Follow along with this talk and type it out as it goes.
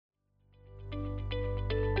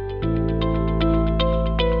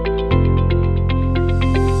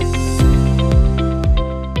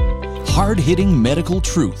hard-hitting medical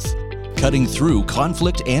truth, cutting through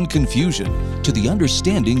conflict and confusion to the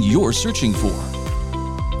understanding you're searching for.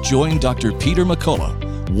 Join Dr. Peter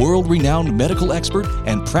McCullough, world-renowned medical expert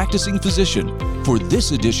and practicing physician, for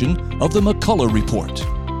this edition of the McCullough Report.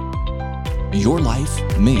 Your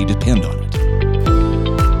life may depend on it.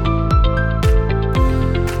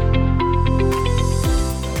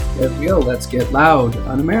 Get real, let's get loud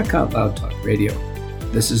on America Out Loud Talk Radio.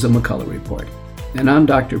 This is the McCullough Report, and I'm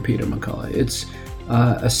Dr. Peter McCullough. It's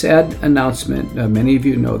a sad announcement. Many of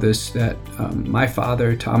you know this, that my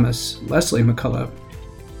father, Thomas Leslie McCullough,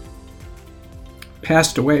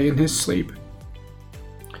 passed away in his sleep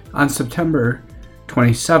on September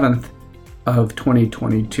 27th of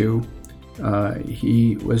 2022.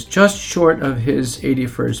 He was just short of his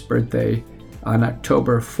 81st birthday on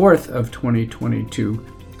October 4th of 2022.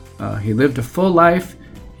 He lived a full life.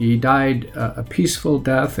 He died a peaceful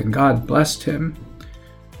death, and God blessed him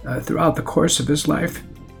throughout the course of his life.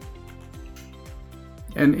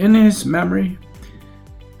 And in his memory,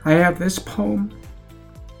 I have this poem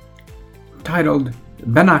titled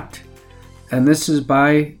Beannacht, and this is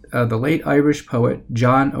by the late Irish poet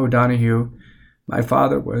John O'Donoghue. My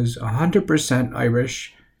father was 100%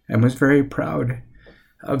 Irish and was very proud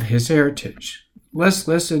of his heritage. Let's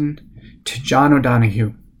listen to John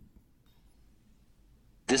O'Donoghue.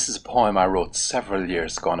 This is a poem I wrote several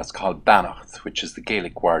years ago, and it's called Beannacht, which is the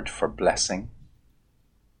Gaelic word for blessing.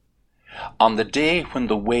 On the day when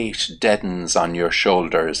the weight deadens on your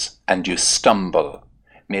shoulders and you stumble,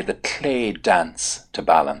 may the clay dance to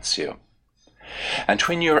balance you. And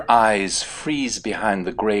when your eyes freeze behind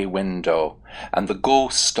the grey window and the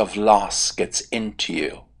ghost of loss gets into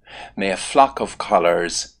you, may a flock of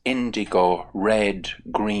colours, indigo, red,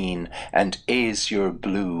 green, and azure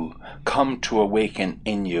blue, come to awaken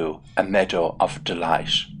in you a meadow of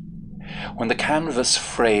delight. When the canvas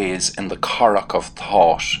frays in the currach of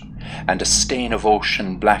thought, and a stain of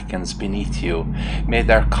ocean blackens beneath you, may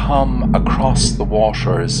there come across the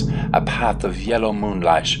waters a path of yellow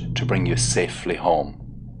moonlight to bring you safely home.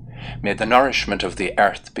 May the nourishment of the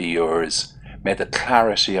earth be yours. May the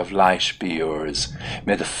clarity of light be yours.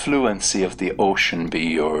 May the fluency of the ocean be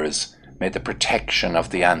yours. May the protection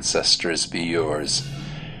of the ancestors be yours.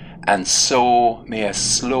 And so may a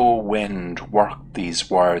slow wind work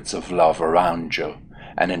these words of love around you,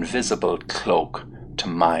 an invisible cloak to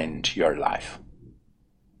mind your life.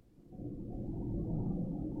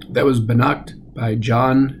 That was Beannacht by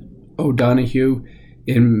John O'Donoghue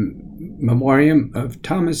in memoriam of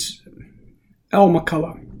Thomas L.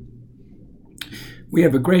 McCullough. We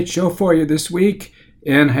have a great show for you this week,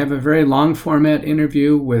 and have a very long format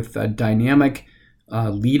interview with a dynamic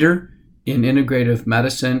leader in integrative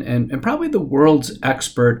medicine and probably the world's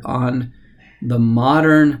expert on the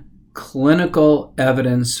modern clinical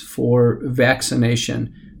evidence for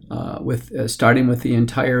vaccination, starting with the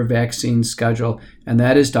entire vaccine schedule, and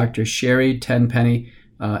that is Dr. Sherry Tenpenny,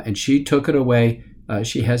 and she took it away.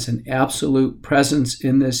 She has an absolute presence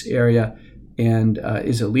in this area and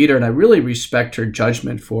is a leader, and I really respect her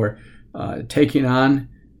judgment for taking on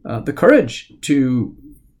the courage to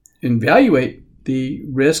evaluate the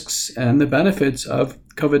risks and the benefits of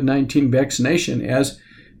COVID-19 vaccination as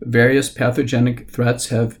various pathogenic threats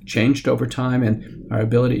have changed over time and our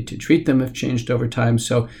ability to treat them have changed over time.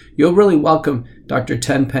 So you'll really welcome Dr.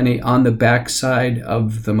 Tenpenny on the backside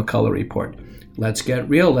of the McCullough Report. Let's get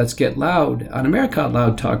real, let's get loud on America Out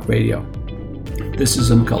Loud Talk Radio. This is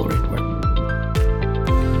the McCullough Report.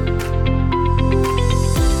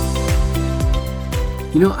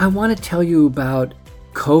 You know, I want to tell you about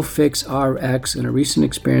Cofix RX and a recent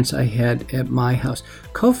experience I had at my house.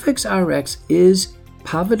 Cofix RX is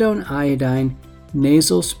povidone iodine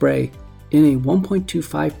nasal spray in a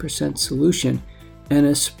 1.25% solution and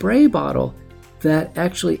a spray bottle that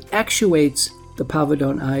actually actuates the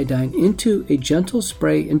povidone iodine into a gentle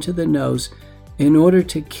spray into the nose in order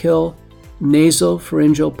to kill nasal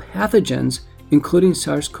pharyngeal pathogens, including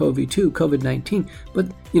SARS-CoV-2, COVID-19. But,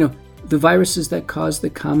 the viruses that cause the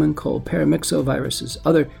common cold, paramyxoviruses,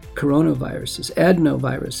 other coronaviruses,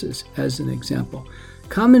 adenoviruses, as an example.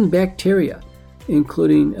 Common bacteria,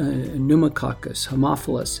 including pneumococcus,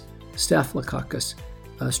 Haemophilus, staphylococcus,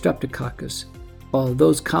 streptococcus, all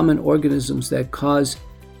those common organisms that cause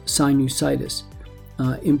sinusitis.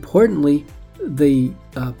 Importantly, the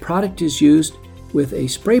product is used with a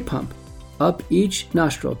spray pump up each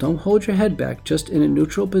nostril. Don't hold your head back, just in a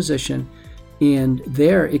neutral position. And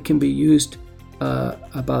there it can be used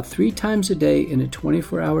about 3 times a day in a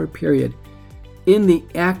 24-hour period in the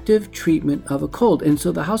active treatment of a cold. And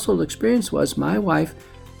so the household experience was my wife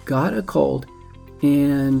got a cold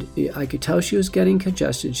and I could tell she was getting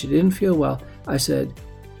congested. She didn't feel well. I said,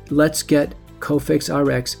 let's get Cofix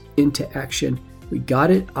RX into action. We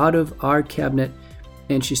got it out of our cabinet,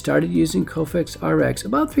 and she started using Cofix RX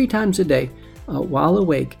about 3 times a day while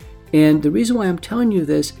awake. And the reason why I'm telling you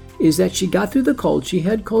this is that she got through the cold. She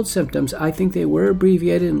had cold symptoms. I think they were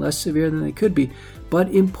abbreviated and less severe than they could be.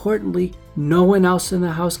 But importantly, no one else in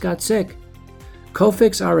the house got sick.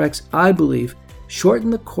 Cofix RX, I believe,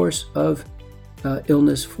 shortened the course of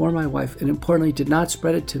illness for my wife, and importantly, did not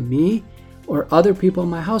spread it to me or other people in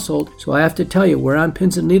my household. So I have to tell you, we're on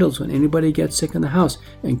pins and needles when anybody gets sick in the house,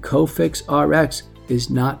 and Cofix RX is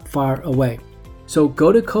not far away. So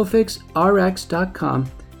go to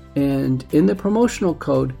cofixrx.com, and in the promotional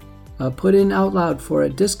code, put in out loud for a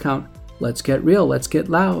discount. Let's get real, let's get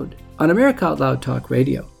loud on America Out Loud Talk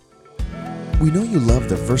Radio. We know you love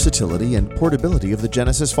the versatility and portability of the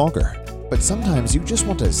Genesis Fogger, but sometimes you just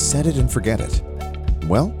want to set it and forget it.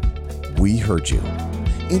 Well, we heard you.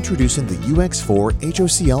 Introducing the UX4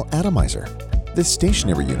 HOCL Atomizer. This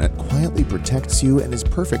stationary unit quietly protects you and is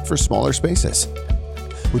perfect for smaller spaces.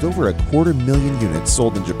 With over 250,000 units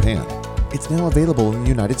sold in Japan, it's now available in the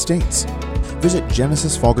United States. Visit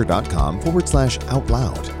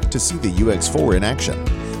genesisfogger.com/outloud to see the UX4 in action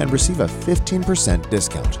and receive a 15%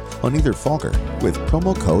 discount on either Fogger with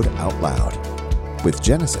promo code OUTLOUD. With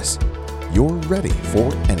Genesis, you're ready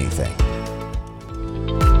for anything.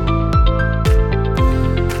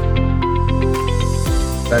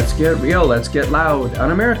 Let's get real, let's get loud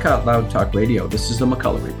on America Out Loud Talk Radio. This is the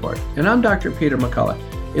McCullough Report, and I'm Dr. Peter McCullough.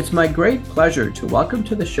 It's my great pleasure to welcome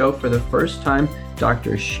to the show for the first time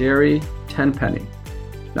Dr. Sherry Tenpenny.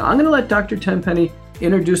 Now, I'm going to let Dr. Tenpenny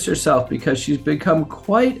introduce herself because she's become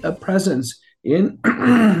quite a presence in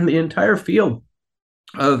the entire field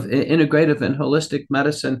of integrative and holistic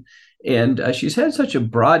medicine. And she's had such a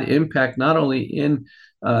broad impact, not only in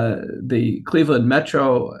the Cleveland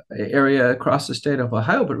metro area across the state of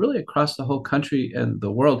Ohio, but really across the whole country and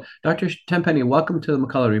the world. Dr. Tenpenny, welcome to the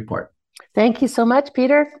McCullough Report. Thank you so much,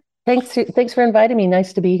 Peter. Thanks for inviting me.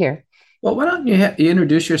 Nice to be here. Well, why don't you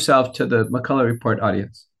introduce yourself to the McCullough Report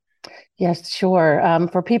audience? Yes, sure.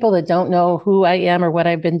 For people that don't know who I am or what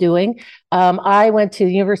I've been doing, I went to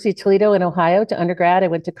the University of Toledo in Ohio to undergrad. I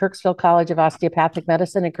went to Kirksville College of Osteopathic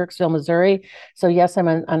Medicine in Kirksville, Missouri. So yes, I'm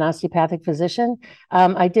an osteopathic physician.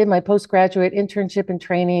 I did my postgraduate internship and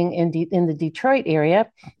training in the Detroit area.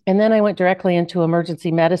 And then I went directly into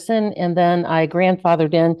emergency medicine. And then I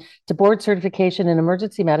grandfathered in to board certification in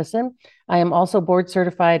emergency medicine. I am also board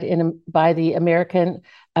certified by the American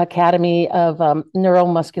Academy of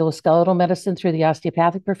Neuromusculoskeletal Medicine through the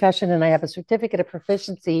osteopathic profession, and I have a certificate of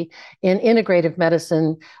proficiency in integrative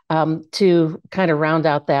medicine to kind of round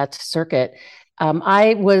out that circuit.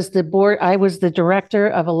 I was the director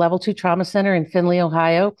of a level 2 trauma center in Findlay,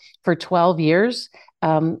 Ohio for 12 years.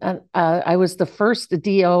 I was the first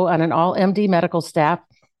DO on an all MD medical staff.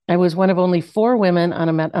 I was one of only 4 women on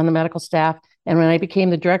the medical staff. And when I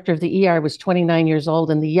became the director of the ER, I was 29 years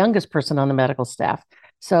old and the youngest person on the medical staff.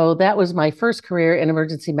 So that was my first career in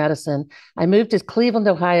emergency medicine. I moved to Cleveland,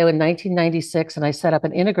 Ohio in 1996, and I set up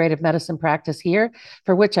an integrative medicine practice here,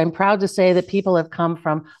 for which I'm proud to say that people have come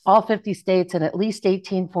from all 50 states and at least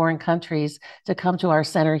 18 foreign countries to come to our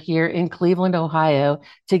center here in Cleveland, Ohio,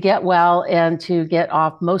 to get well and to get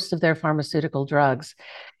off most of their pharmaceutical drugs.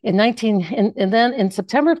 And then in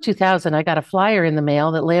September of 2000, I got a flyer in the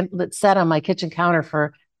mail that sat on my kitchen counter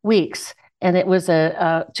for weeks. And it was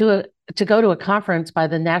to go to a conference by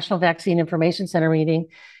the National Vaccine Information Center meeting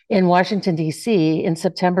in Washington, D.C. in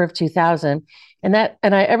September of 2000.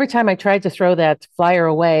 Every time I tried to throw that flyer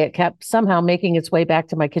away, it kept somehow making its way back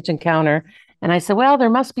to my kitchen counter. And I said, well, there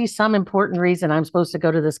must be some important reason I'm supposed to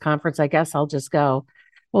go to this conference. I guess I'll just go.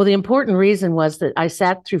 Well, the important reason was that I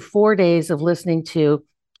sat through 4 days of listening to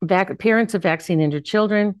parents of vaccine-injured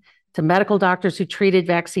children, to medical doctors who treated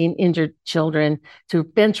vaccine-injured children, to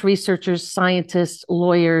bench researchers, scientists,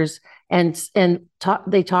 lawyers, and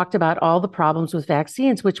they talked about all the problems with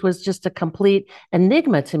vaccines, which was just a complete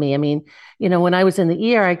enigma to me. I mean, when I was in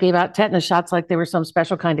the ER, I gave out tetanus shots like they were some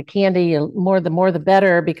special kind of candy, and the more the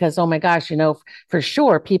better, because, oh my gosh, for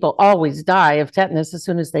sure, people always die of tetanus as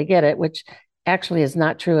soon as they get it, which actually is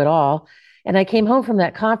not true at all. And I came home from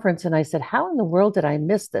that conference and I said, how in the world did I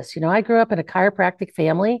miss this? I grew up in a chiropractic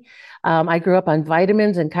family. I grew up on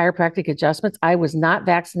vitamins and chiropractic adjustments. I was not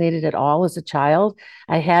vaccinated at all as a child.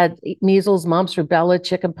 I had measles, mumps, rubella,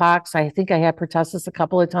 chickenpox. I think I had pertussis a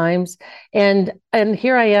couple of times. And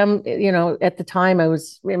here I am, at the time I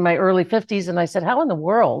was in my early 50s, and I said, how in the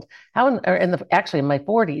world, actually in my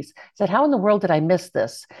 40s, I said, how in the world did I miss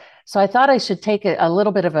this? So I thought I should take a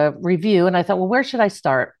little bit of a review, and I thought, well, where should I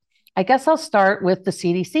start? I guess I'll start with the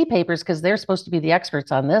CDC papers because they're supposed to be the experts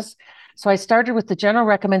on this. So I started with the General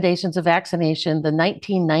Recommendations of Vaccination, the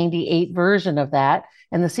 1998 version of that.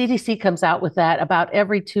 And the CDC comes out with that about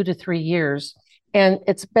every 2 to 3 years. And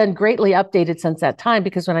it's been greatly updated since that time,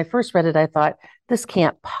 because when I first read it, I thought, this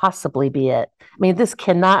can't possibly be it. I mean, this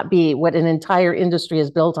cannot be what an entire industry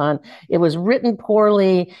is built on. It was written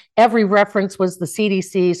poorly. Every reference was the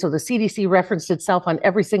CDC. So the CDC referenced itself on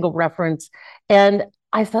every single reference. And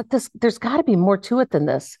I thought, there's got to be more to it than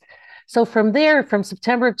this. So from there, from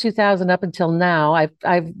September of 2000 up until now,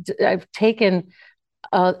 I've taken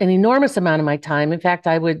an enormous amount of my time. In fact,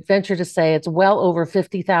 I would venture to say it's well over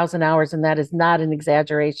 50,000 hours, and that is not an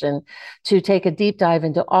exaggeration, to take a deep dive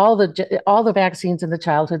into all the vaccines in the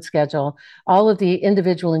childhood schedule, all of the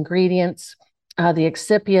individual ingredients, the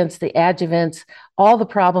excipients, the adjuvants, all the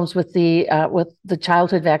problems with the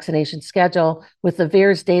childhood vaccination schedule, with the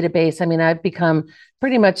VAERS database. I mean, I've become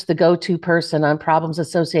pretty much the go-to person on problems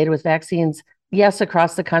associated with vaccines. Yes,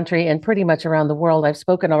 across the country and pretty much around the world. I've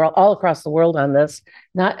spoken all across the world on this,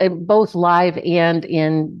 not both live and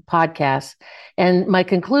in podcasts. And my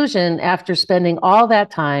conclusion, after spending all that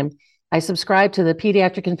time, I subscribed to the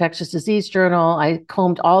Pediatric Infectious Disease Journal. I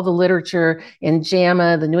combed all the literature in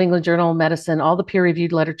JAMA, the New England Journal of Medicine, all the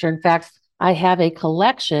peer-reviewed literature. In fact, I have a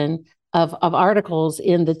collection of articles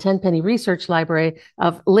in the Tenpenny Research Library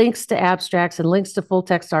of links to abstracts and links to full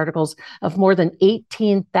text articles of more than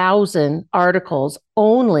 18,000 articles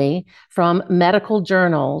only from medical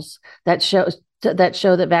journals that show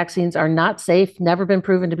that vaccines are not safe, never been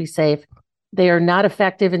proven to be safe. They are not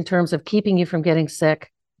effective in terms of keeping you from getting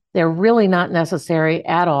sick. They're really not necessary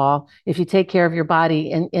at all if you take care of your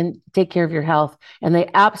body and take care of your health. And they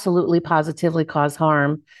absolutely positively cause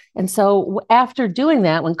harm. And so after doing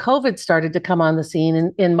that, when COVID started to come on the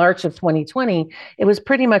scene in March of 2020, it was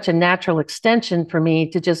pretty much a natural extension for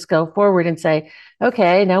me to just go forward and say,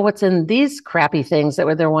 okay, now what's in these crappy things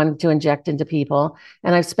that they're wanting to inject into people?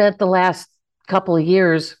 And I've spent the last couple of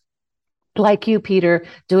years, like you, Peter,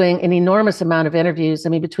 doing an enormous amount of interviews. I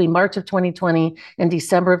mean, between March of 2020 and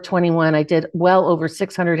December of 21, I did well over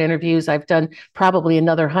 600 interviews. I've done probably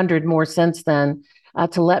another 100 more since then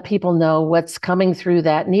to let people know what's coming through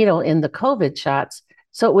that needle in the COVID shots.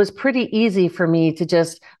 So it was pretty easy for me to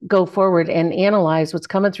just go forward and analyze what's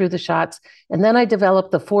coming through the shots. And then I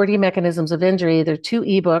developed the 40 Mechanisms of Injury. There are 2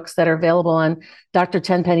 ebooks that are available on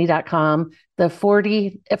drtenpenny.com. The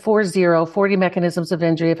 40 Mechanisms of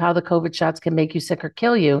Injury of how the COVID shots can make you sick or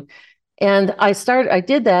kill you. And I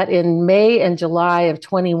did that in May and July of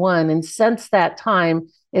 21. And since that time,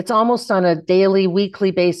 it's almost on a daily,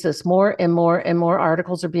 weekly basis, more and more and more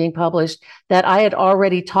articles are being published that I had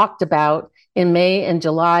already talked about in May and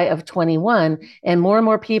July of 21. And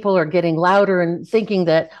more people are getting louder and thinking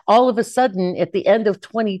that all of a sudden at the end of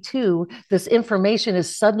 22, this information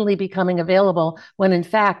is suddenly becoming available when in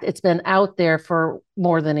fact it's been out there for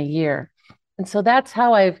more than a year. And so that's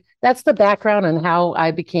the background on how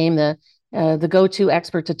I became the go-to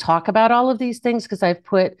expert to talk about all of these things, because I've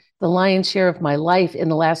put the lion's share of my life in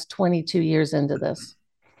the last 22 years into this.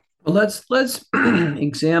 Well, let's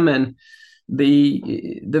examine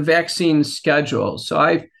the vaccine schedule. So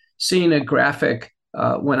I've seen a graphic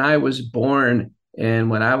when I was born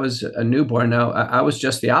and when I was a newborn. Now, I was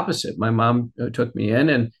just the opposite. My mom took me in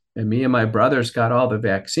and me and my brothers got all the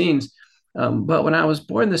vaccines. But when I was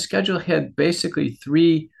born, the schedule had basically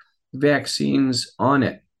 3 vaccines on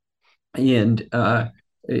it. And,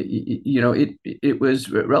 it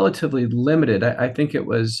was relatively limited. I think it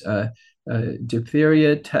was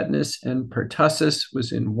diphtheria, tetanus, and pertussis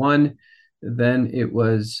was in one. Then it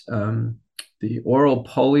was the oral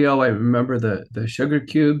polio. I remember the sugar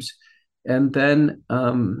cubes. And then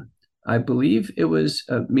I believe it was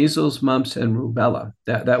measles, mumps, and rubella.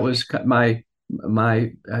 That was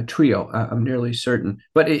my trio. I'm nearly certain.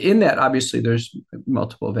 But in that, obviously, there's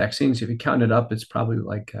multiple vaccines. If you count it up, it's probably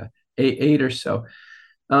like 8 or so.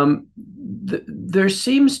 There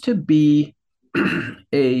seems to be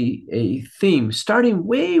a theme starting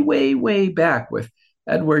way back with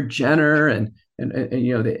Edward Jenner and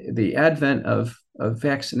the advent of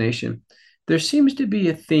vaccination. There seems to be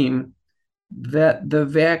a theme that the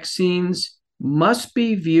vaccines must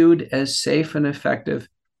be viewed as safe and effective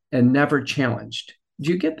and never challenged.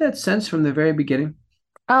 Do you get that sense from the very beginning?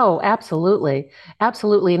 Oh, absolutely.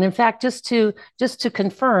 Absolutely. And in fact, just to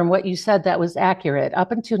confirm what you said, that was accurate.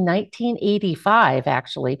 Up until 1985,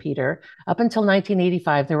 actually, Peter, up until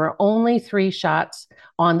 1985, there were only 3 shots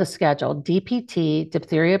on the schedule: DPT,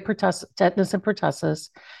 diphtheria, tetanus and pertussis,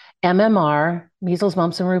 MMR, measles,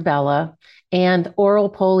 mumps, and rubella, and oral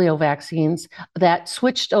polio vaccines that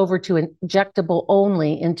switched over to injectable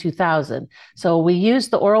only in 2000. So we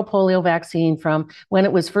used the oral polio vaccine from when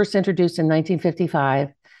it was first introduced in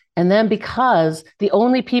 1955. And then, because the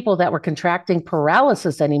only people that were contracting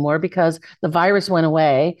paralysis anymore, because the virus went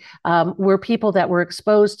away, were people that were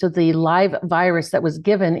exposed to the live virus that was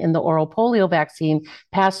given in the oral polio vaccine,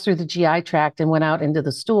 passed through the GI tract and went out into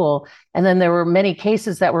the stool. And then there were many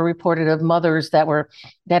cases that were reported of mothers that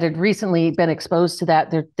had recently been exposed to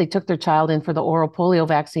that. They took their child in for the oral polio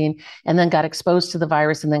vaccine and then got exposed to the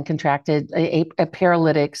virus and then contracted a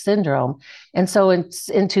paralytic syndrome. And so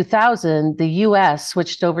in 2000, the US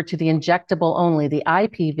switched over to the injectable only, the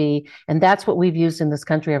IPV, and that's what we've used in this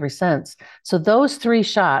country ever since. So those 3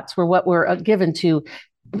 shots were what were given to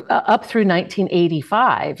up through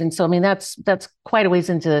 1985. And so, I mean, that's quite a ways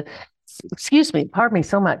into, pardon me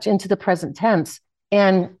so much, into the present tense.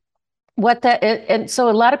 And so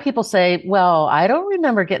a lot of people say, well, I don't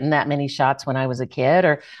remember getting that many shots when I was a kid,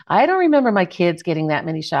 or I don't remember my kids getting that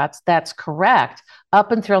many shots. That's correct,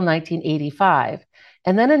 up until 1985.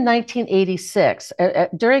 And then in 1986,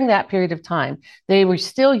 during that period of time, they were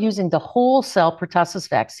still using the whole cell pertussis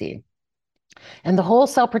vaccine. And the whole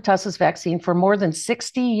cell pertussis vaccine for more than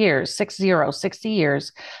 60 years, 60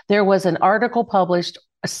 years, there was an article published,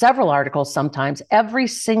 several articles sometimes, every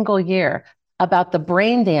single year about the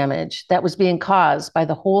brain damage that was being caused by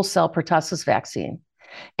the whole cell pertussis vaccine.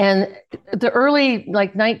 And the early,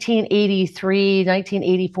 like 1983,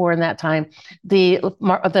 1984, in that time, the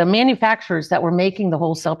manufacturers that were making the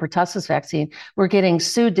whole cell pertussis vaccine were getting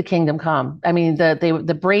sued to kingdom come. I mean,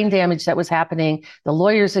 the brain damage that was happening, the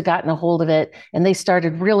lawyers had gotten a hold of it, and they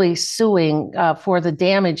started really suing for the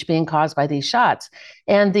damage being caused by these shots.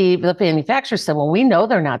 And the manufacturers said, well, we know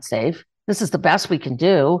they're not safe. This is the best we can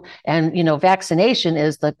do. And, vaccination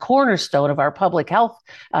is the cornerstone of our public health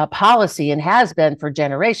policy and has been for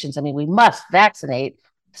generations. I mean, we must vaccinate.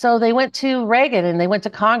 So they went to Reagan and they went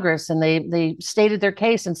to Congress and they stated their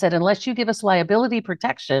case and said, unless you give us liability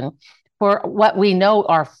protection for what we know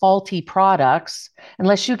are faulty products,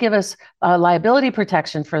 unless you give us liability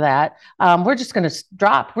protection for that, we're just going to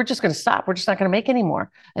drop. We're just going to stop. We're just not going to make any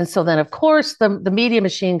more. And so then, of course, the media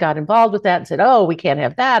machine got involved with that and said, oh, we can't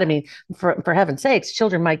have that. I mean, for heaven's sakes,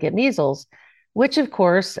 children might get measles, which, of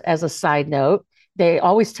course, as a side note, they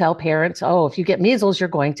always tell parents, oh, if you get measles, you're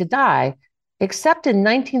going to die. Except in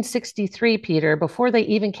 1963, Peter, before they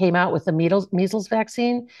even came out with the measles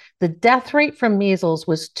vaccine, the death rate from measles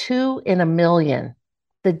was 2 in a million.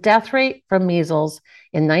 The death rate from measles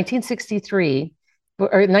in 1963 or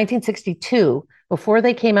 1962, before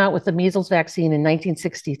they came out with the measles vaccine in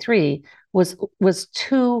 1963, was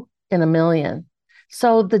 2 in a million.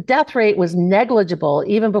 So the death rate was negligible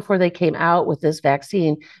even before they came out with this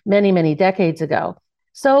vaccine many, many decades ago.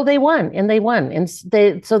 So they won. And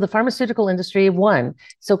so the pharmaceutical industry won.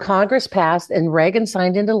 So Congress passed and Reagan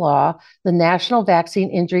signed into law the National Vaccine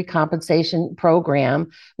Injury Compensation Program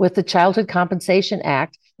with the Childhood Compensation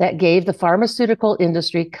Act that gave the pharmaceutical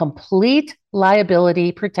industry complete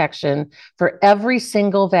liability protection for every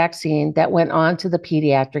single vaccine that went on to the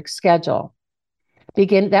pediatric schedule.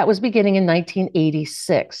 That was beginning in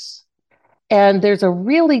 1986. And there's a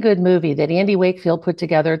really good movie that Andy Wakefield put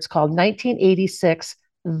together. It's called 1986,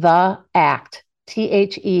 The Act,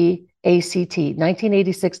 THEACT,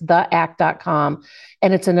 1986, theact.com.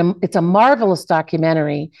 And it's a marvelous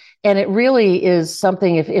documentary. And it really is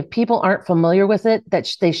something, if people aren't familiar with it,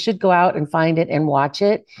 that they should go out and find it and watch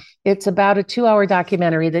it. It's about a 2-hour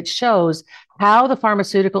documentary that shows how the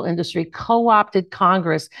pharmaceutical industry co-opted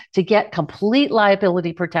Congress to get complete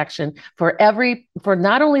liability protection for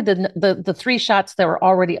not only the 3 shots that were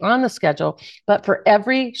already on the schedule, but for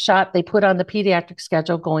every shot they put on the pediatric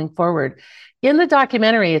schedule going forward. In the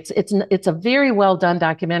documentary, it's a very well done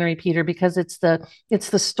documentary, Peter, because it's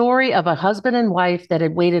the story of a husband and wife that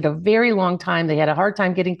had waited a very long time. They had a hard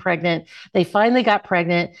time getting pregnant. They finally got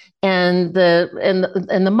pregnant, and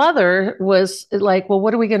the mother was like, "Well,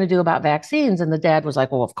 what are we going to do about vaccines?" And the dad was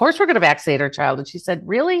like, "Well, of course we're going to vaccinate our child." And she said,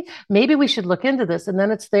 "Really? Maybe we should look into this." And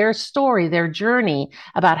then it's their story, their journey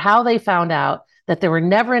about how they found out that there were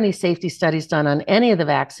never any safety studies done on any of the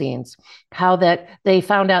vaccines, how that they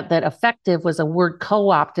found out that effective was a word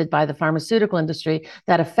co-opted by the pharmaceutical industry,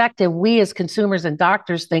 that effective, we as consumers and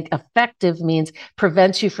doctors think effective means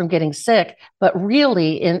prevents you from getting sick, but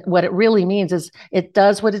really what it really means is it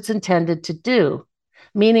does what it's intended to do.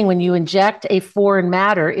 Meaning when you inject a foreign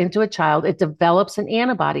matter into a child, it develops an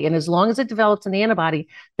antibody. And as long as it develops an antibody,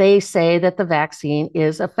 they say that the vaccine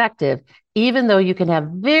is effective, even though you can have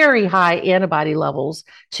very high antibody levels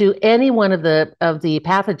to any one of the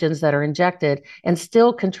pathogens that are injected and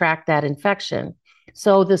still contract that infection.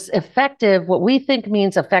 So this effective, what we think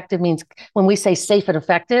means effective means when we say safe and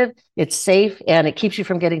effective, it's safe and it keeps you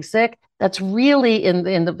from getting sick. That's really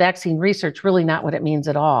in the vaccine research, really not what it means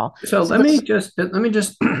at all. So let me just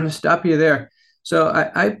stop you there. So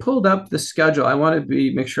I pulled up the schedule. I want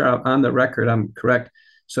to make sure I'm on the record, I'm correct.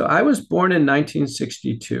 So I was born in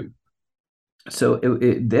 1962. So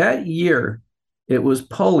that year, it was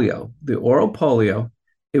polio, the oral polio.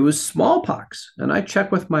 It was smallpox. And I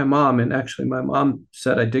checked with my mom, and actually my mom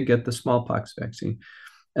said I did get the smallpox vaccine.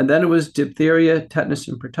 And then it was diphtheria, tetanus,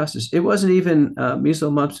 and pertussis. It wasn't even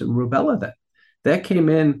measles, mumps, and rubella then. That came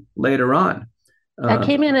in later on. That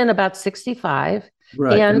came in about 65.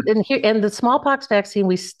 Right. And the smallpox vaccine,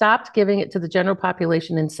 we stopped giving it to the general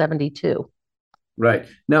population in 72. Right.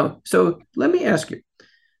 Now, so let me ask you,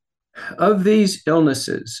 of these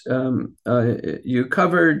illnesses, you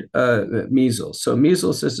covered measles. So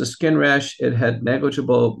measles is a skin rash. It had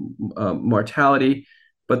negligible mortality,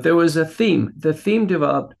 but there was a theme. The theme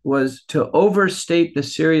developed was to overstate the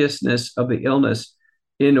seriousness of the illness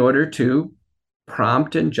in order to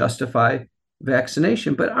prompt and justify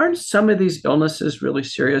vaccination. But aren't some of these illnesses really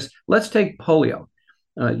serious? Let's take polio.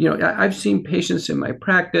 I've seen patients in my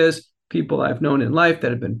practice, people I've known in life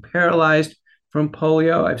that have been paralyzed from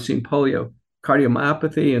polio. I've seen polio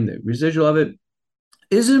cardiomyopathy and the residual of it.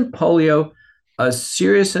 Isn't polio a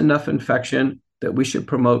serious enough infection that we should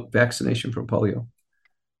promote vaccination for polio?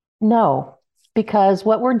 No, because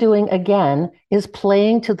what we're doing again is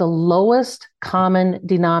playing to the lowest common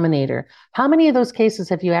denominator. How many of those cases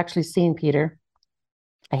have you actually seen, Peter?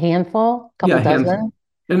 A handful? A couple dozen? Handful.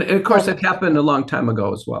 And of course, it happened a long time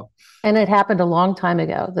ago as well. And it happened a long time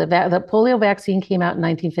ago. The polio vaccine came out in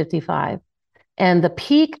 1955. And the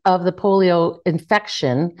peak of the polio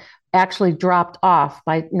infection actually dropped off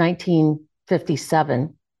by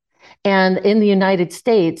 1957. And in the United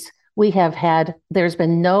States, there's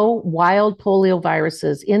been no wild polio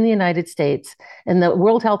viruses in the United States. And the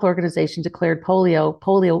World Health Organization declared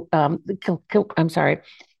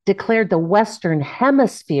declared the Western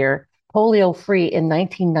Hemisphere polio-free in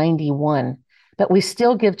 1991. But we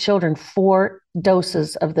still give children 4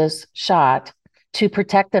 doses of this shot to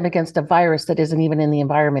protect them against a virus that isn't even in the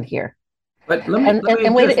environment here. But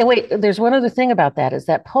wait, there's one other thing about that is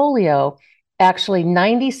that polio, actually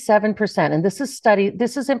 97%, and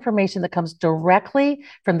this is information that comes directly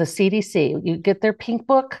from the CDC. You get their pink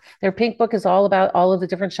book. Their pink book is all about all of the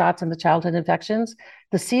different shots and the childhood infections.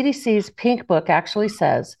 The CDC's pink book actually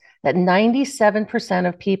says that 97%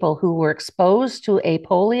 of people who were exposed to a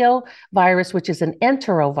polio virus, which is an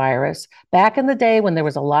enterovirus, back in the day when there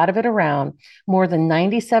was a lot of it around, more than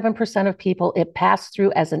 97% of people, it passed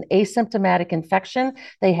through as an asymptomatic infection.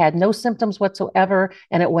 They had no symptoms whatsoever,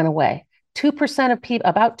 and it went away. 2% of people,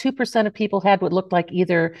 about 2% of people had what looked like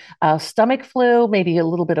either stomach flu, maybe a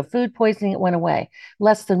little bit of food poisoning. It went away.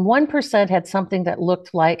 Less than 1% had something that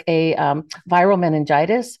looked like a viral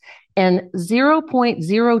meningitis. And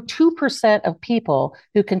 0.02% of people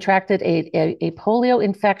who contracted a polio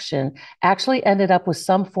infection actually ended up with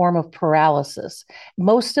some form of paralysis.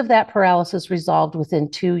 Most of that paralysis resolved within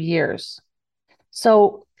 2 years.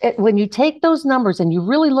 So when you take those numbers and you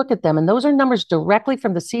really look at them, and those are numbers directly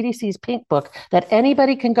from the CDC's pink book that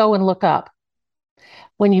anybody can go and look up.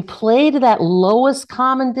 When you play to that lowest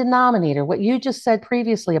common denominator, what you just said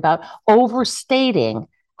previously about overstating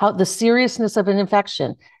how the seriousness of an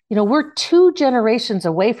infection, we're 2 generations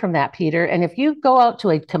away from that, Peter. And if you go out to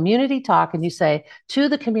a community talk and you say to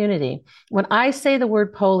the community, when I say the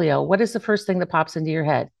word polio, what is the first thing that pops into your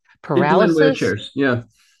head? Paralysis. Yeah.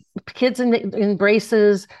 Kids in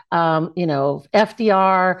braces,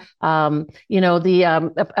 FDR,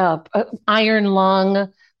 the iron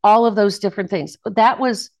lung, all of those different things. That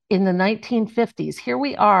was in the 1950s. Here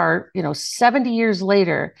we are, 70 years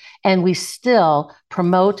later, and we still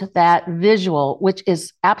promote that visual, which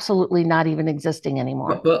is absolutely not even existing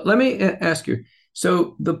anymore. But let me ask you.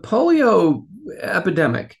 So the polio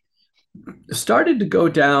epidemic started to go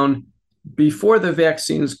down before the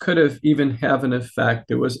vaccines could have even have an effect.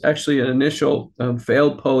 There was actually an initial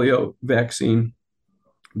failed polio vaccine,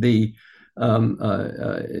 the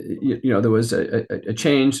There was a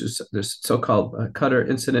change, this so-called Qatar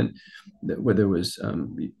incident where there was,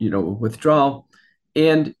 withdrawal.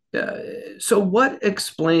 And so what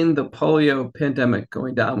explained the polio pandemic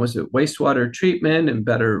going down? Was it wastewater treatment and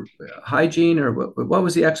better hygiene, or what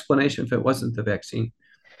was the explanation if it wasn't the vaccine?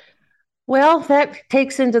 Well, that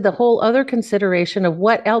takes into the whole other consideration of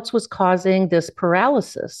what else was causing this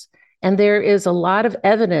paralysis. And there is a lot of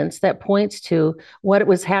evidence that points to what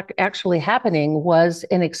was actually happening was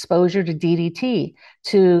an exposure to DDT,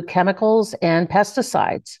 to chemicals and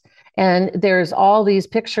pesticides. And there's all these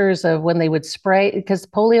pictures of when they would spray, because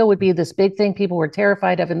polio would be this big thing people were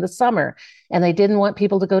terrified of in the summer, and they didn't want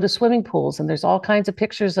people to go to swimming pools. And there's all kinds of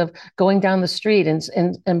pictures of going down the street and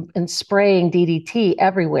spraying DDT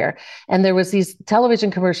everywhere. And there was these television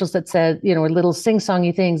commercials that said, little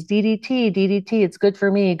sing-songy things, DDT, DDT, it's good for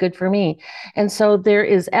me, good for me. And so there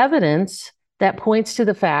is evidence that points to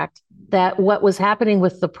the fact that what was happening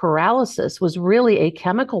with the paralysis was really a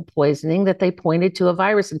chemical poisoning, that they pointed to a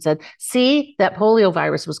virus and said, see, that polio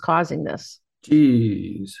virus was causing this.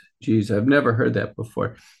 Geez, I've never heard that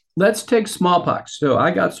before. Let's take smallpox. So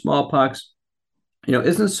I got smallpox.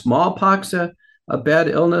 Isn't smallpox a bad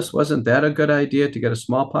illness? Wasn't that a good idea to get a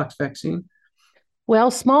smallpox vaccine?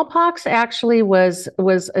 Well, smallpox actually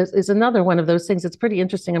is another one of those things that's pretty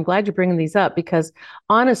interesting. I'm glad you're bringing these up, because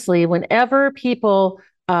honestly, whenever people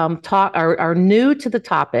are new to the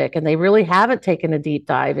topic and they really haven't taken a deep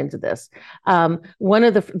dive into this, one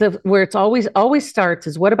of the where it's always starts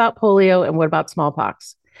is, what about polio and what about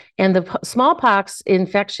smallpox? And the smallpox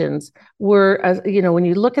infections were, when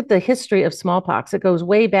you look at the history of smallpox, it goes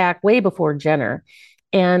way back, way before Jenner.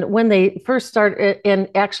 And when they first started, and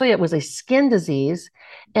actually it was a skin disease,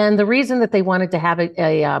 and the reason that they wanted to have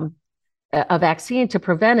a vaccine to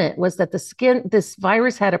prevent it was that this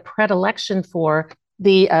virus had a predilection for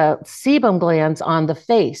the sebum glands on the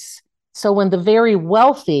face. So when the very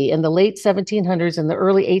wealthy in the late 1700s and the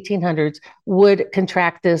early 1800s would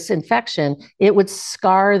contract this infection, it would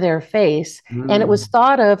scar their face. And it was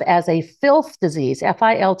thought of as a filth disease,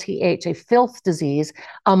 Filth, a filth disease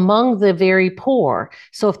among the very poor.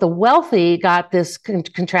 So if the wealthy got this,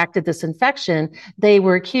 contracted this infection, they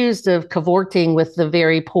were accused of cavorting with the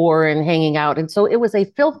very poor and hanging out. And so it was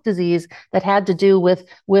a filth disease that had to do with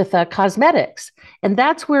cosmetics. And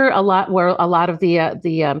that's where a lot of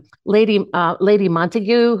the Lady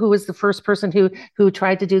Montagu, who was the first person who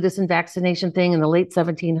tried to do this in vaccination thing in the late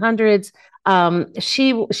 1700s.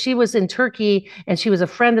 She was in Turkey, and she was a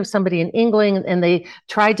friend of somebody in England, and they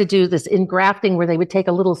tried to do this engrafting where they would take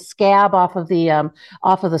a little scab off of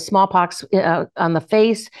the smallpox on the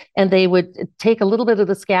face, and they would take a little bit of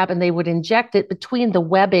the scab and they would inject it between the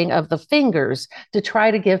webbing of the fingers to try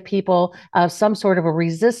to give people some sort of a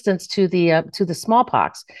resistance to the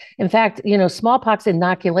smallpox. In fact, smallpox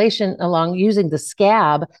inoculation along using the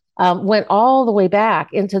scab went all the way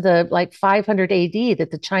back into the 500 AD,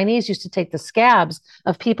 that the Chinese used to take the scabs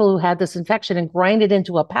of people who had this infection and grind it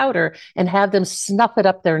into a powder and have them snuff it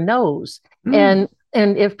up their nose. And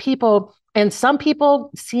some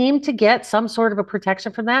people seem to get some sort of a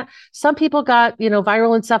protection from that. Some people got,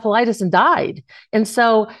 viral encephalitis and died. And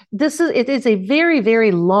so it is a very,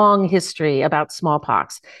 very long history about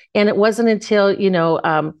smallpox. And it wasn't until,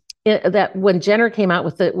 that when Jenner came out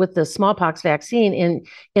with the smallpox vaccine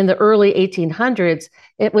in the early 1800s,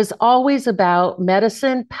 it was always about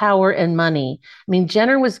medicine, power, and money. I mean,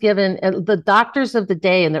 Jenner was given, the doctors of the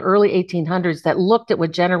day in the early 1800s that looked at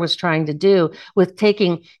what Jenner was trying to do with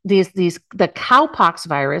taking the cowpox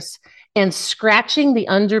virus and scratching the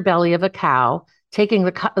underbelly of a cow, taking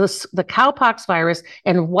the cowpox virus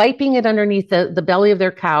and wiping it underneath the belly of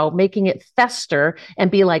their cow, making it fester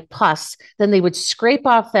and be like pus. Then they would scrape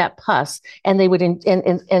off that pus, and they would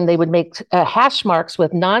and they would make hash marks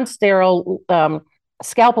with non-sterile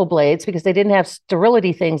scalpel blades, because they didn't have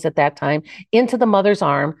sterility things at that time, into the mother's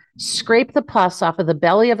arm, scrape the pus off of the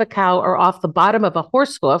belly of a cow or off the bottom of a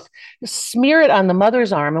horse hoof, smear it on the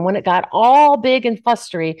mother's arm. And when it got all big and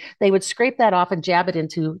fustery, they would scrape that off and jab it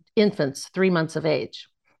into infants 3 months of age.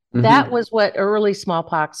 Mm-hmm. That was what early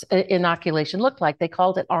smallpox inoculation looked like. They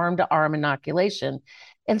called it arm-to-arm inoculation.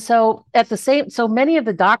 And so so many of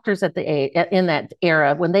the doctors in that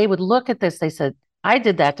era, when they would look at this, they said, I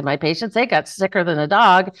did that to my patients. They got sicker than a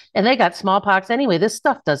dog, and they got smallpox anyway. This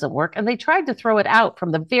stuff doesn't work. And they tried to throw it out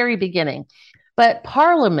from the very beginning. But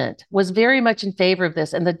Parliament was very much in favor of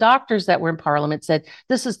this. And the doctors that were in Parliament said,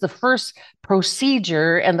 this is the first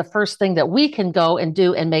procedure and the first thing that we can go and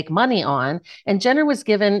do and make money on. And Jenner was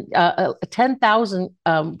given 10,000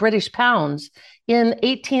 British pounds in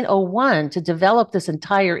 1801 to develop this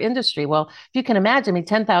entire industry. Well, if you can imagine, I mean,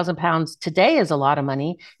 10,000 pounds today is a lot of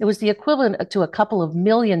money. It was the equivalent to a couple of $1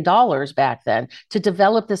 million back then to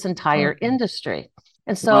develop this entire industry.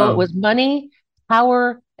 And so it was money,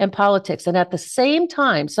 power, and politics. And at the same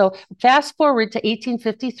time, so fast forward to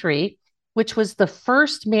 1853, which was the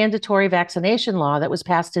first mandatory vaccination law that was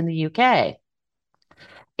passed in the UK.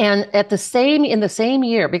 And in the same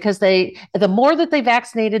year, because the more that they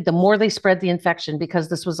vaccinated, the more they spread the infection, because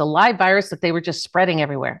this was a live virus that they were just spreading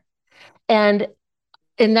everywhere. And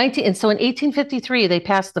in 1853, they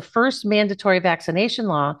passed the first mandatory vaccination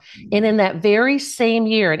law. And in that very same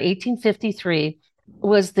year, in 1853,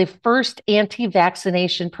 was the first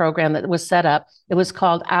anti-vaccination program that was set up. It was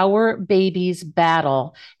called Our Baby's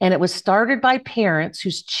Battle, and it was started by parents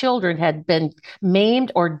whose children had been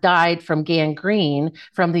maimed or died from gangrene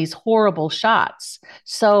from these horrible shots.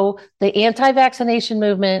 So the anti-vaccination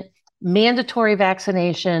movement, mandatory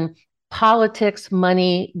vaccination, politics,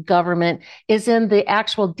 money, government is in the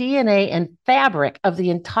actual DNA and fabric of the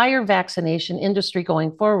entire vaccination industry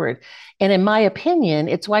going forward. And in my opinion,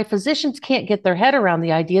 it's why physicians can't get their head around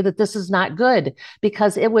the idea that this is not good,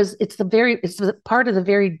 because it's the part of the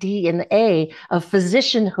very DNA of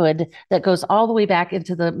physicianhood that goes all the way back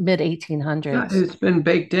into the mid 1800s. It's been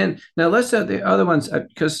baked in. Now let's have the other ones,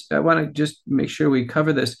 because I want to just make sure we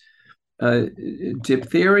cover this.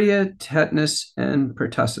 Diphtheria, tetanus, and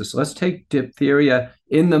pertussis. Let's take diphtheria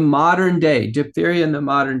in the modern day. Diphtheria in the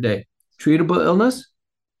modern day. Treatable illness?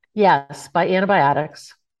 Yes, by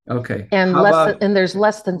antibiotics. Okay. And there's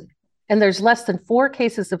less than 4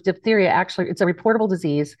 cases of diphtheria. Actually, it's a reportable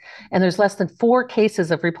disease, and there's less than 4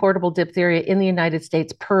 cases of reportable diphtheria in the United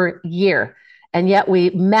States per year. And yet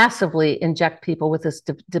we massively inject people with this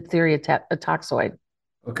diphtheria toxoid.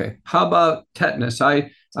 Okay. How about tetanus?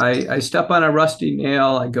 I step on a rusty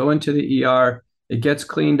nail, I go into the ER, it gets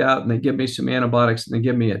cleaned out, and they give me some antibiotics, and they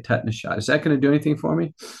give me a tetanus shot. Is that going to do anything for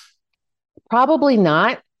me? Probably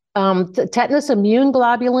not. Tetanus immune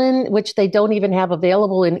globulin, which they don't even have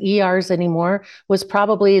available in ERs anymore, was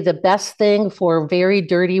probably the best thing for very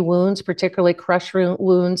dirty wounds, particularly crush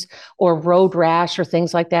wounds or road rash or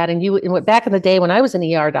things like that. And back in the day when I was an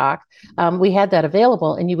ER doc, we had that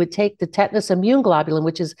available, and you would take the tetanus immune globulin,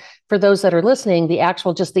 which is, for those that are listening,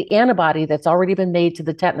 just the antibody that's already been made to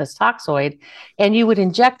the tetanus toxoid, and you would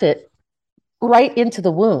inject it right into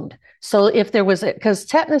the wound. So if there was, because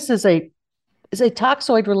tetanus is a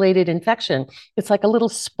toxoid related infection. It's like a little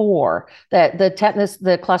spore that the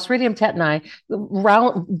Clostridium tetani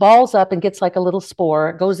balls up and gets like a little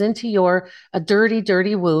spore, goes into a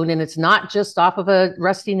dirty wound. And it's not just off of a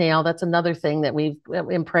rusty nail. That's another thing that we've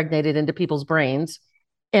impregnated into people's brains.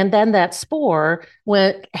 And then that spore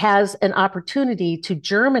has an opportunity to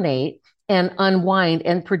germinate and unwind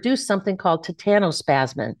and produce something called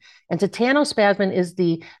tetanospasmin. And tetanospasmin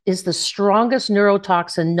is the strongest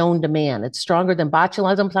neurotoxin known to man. It's stronger than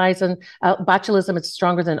botulism. It's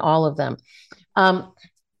stronger than all of them.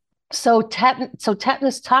 So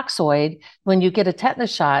tetanus toxoid, when you get a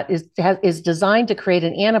tetanus shot, is designed to create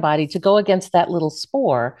an antibody to go against that little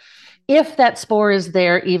spore, if that spore is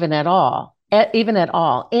there even at all.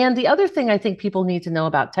 And the other thing I think people need to know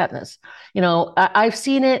about tetanus, I've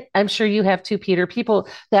seen it. I'm sure you have too, Peter, people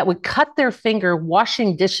that would cut their finger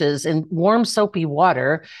washing dishes in warm soapy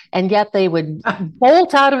water, and yet they would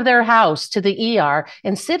bolt out of their house to the ER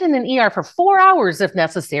and sit in an ER for 4 hours if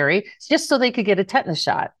necessary, just so they could get a tetanus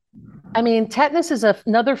shot. I mean, tetanus is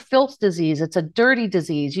another filth disease. It's a dirty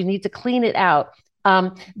disease. You need to clean it out.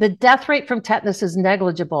 The death rate from tetanus is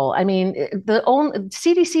negligible. I mean, the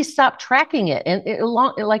CDC stopped tracking it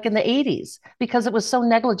like in the 80s because it was so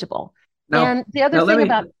negligible. Now, and the other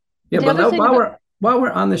thing while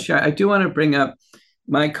we're on the show, I do want to bring up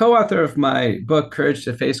my co-author of my book, Courage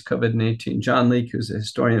to Face COVID-19, John Leake, who's a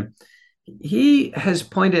historian. He has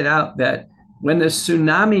pointed out that when the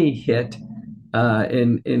tsunami hit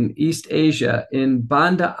in East Asia, in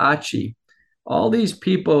Banda Aceh, all these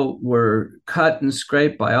people were cut and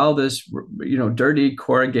scraped by all this, dirty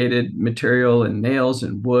corrugated material and nails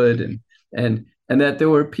and wood, and that there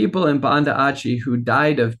were people in Banda Aceh who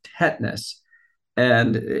died of tetanus.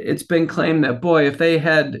 And it's been claimed that, boy, if they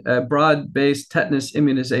had a broad-based tetanus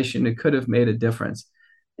immunization, it could have made a difference.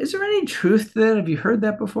 Is there any truth to that? Have you heard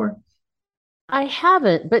that before? I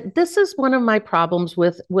haven't, but this is one of my problems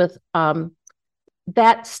with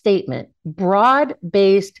that statement,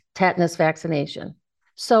 broad-based tetanus vaccination.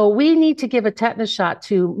 So we need to give a tetanus shot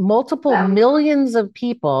to multiple millions of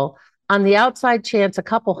people on the outside chance a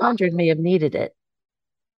couple hundred may have needed it.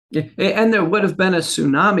 Yeah, and there would have been a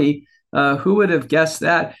tsunami. Who would have guessed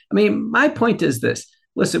that? I mean, my point is this.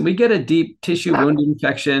 Listen, we get a deep tissue wound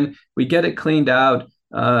infection. We get it cleaned out.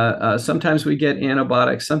 Sometimes we get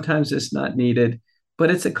antibiotics. Sometimes it's not needed. But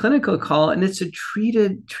it's a clinical call, and it's a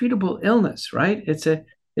treatable illness, right? It's a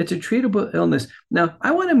treatable illness. Now,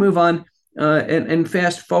 I want to move on and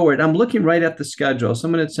fast forward. I'm looking right at the schedule.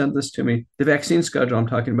 Someone had sent this to me, the vaccine schedule I'm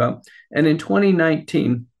talking about. And in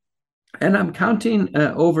 2019, and I'm counting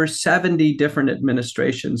over 70 different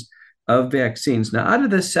administrations of vaccines. Now, out of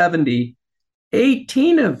the 70,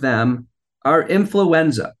 18 of them are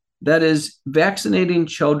influenza. That is vaccinating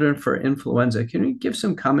children for influenza. Can you give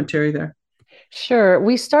some commentary there? Sure.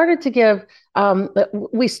 We started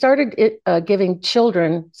giving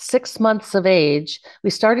children 6 months of age. We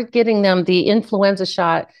started getting them the influenza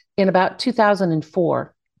shot in about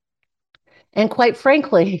 2004. And quite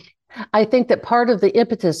frankly, I think that part of the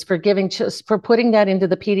impetus for putting that into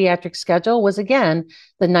the pediatric schedule was, again,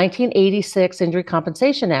 the 1986 Injury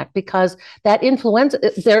Compensation Act, because that influenza,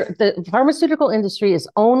 the pharmaceutical industry is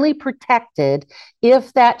only protected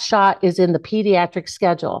if that shot is in the pediatric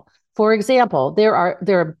schedule. For example, there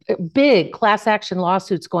are big class action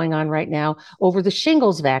lawsuits going on right now over the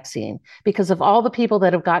shingles vaccine because of all the people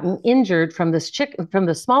that have gotten injured from the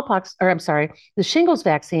shingles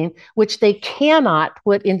vaccine, which they cannot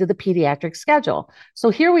put into the pediatric schedule. So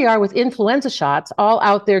here we are with influenza shots all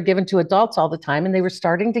out there given to adults all the time, and they were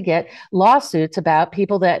starting to get lawsuits about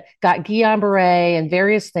people that got Guillain-Barré and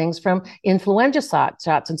various things from influenza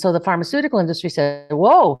shots. And so the pharmaceutical industry said,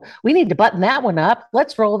 whoa, we need to button that one up.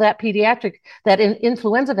 Let's roll that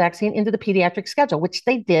influenza vaccine into the pediatric schedule, which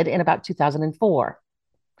they did in about 2004.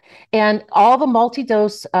 And all the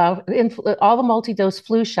multi-dose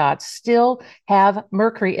flu shots still have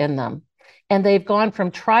mercury in them. And they've gone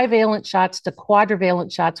from trivalent shots to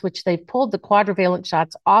quadrivalent shots, which they've pulled the quadrivalent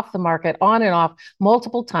shots off the market on and off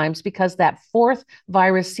multiple times because that fourth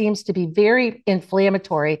virus seems to be very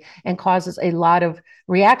inflammatory and causes a lot of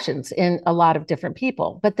reactions in a lot of different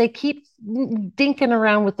people. But they keep dinking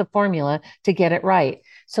around with the formula to get it right.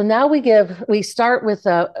 So now we start with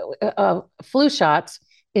flu shots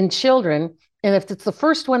in children. And if it's the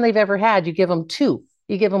first one they've ever had, you give them 2.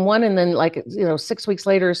 You give them one, and then 6 weeks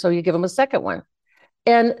later or so, you give them a second one.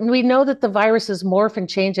 And we know that the viruses morph and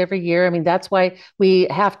change every year. I mean, that's why we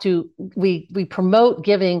promote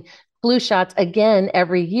giving flu shots again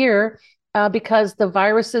every year because the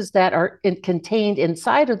viruses that are contained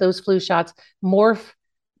inside of those flu shots morph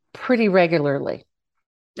pretty regularly.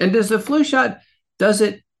 And does the flu shot, is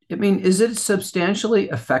it substantially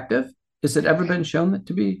effective? Has it ever been shown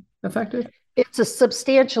to be effective? It's a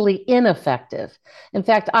substantially ineffective. In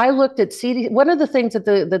fact, I looked at CDC. One of the things that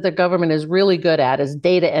the government is really good at is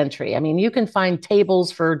data entry. I mean, you can find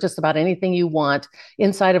tables for just about anything you want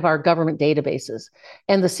inside of our government databases.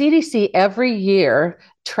 And the CDC every year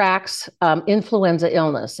tracks influenza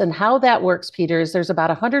illness. And how that works, Peter, is there's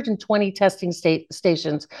about 120 testing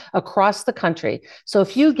stations across the country. So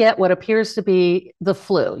if you get what appears to be the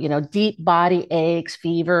flu, deep body aches,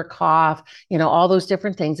 fever, cough, all those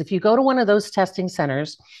different things, if you go to one of those testing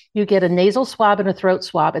centers, you get a nasal swab and a throat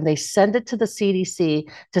swab, and they send it to the CDC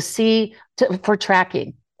for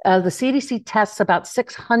tracking. The CDC tests about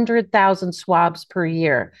 600,000 swabs per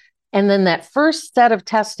year. And then that first set of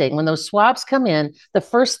testing, when those swabs come in, the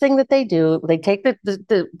first thing that they do, they take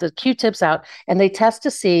the Q-tips out and they test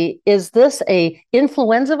to see, is this a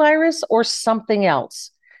influenza virus or something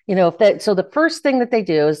else? So the first thing that they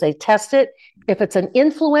do is they test it. If it's an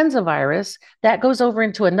influenza virus, that goes over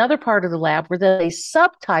into another part of the lab where they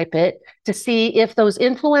subtype it to see if those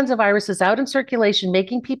influenza viruses out in circulation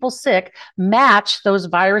making people sick match those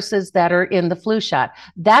viruses that are in the flu shot.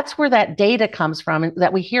 That's where that data comes from, and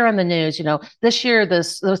that we hear on the news. This year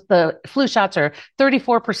the flu shots are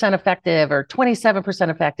 34% effective or 27%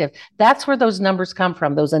 effective. That's where those numbers come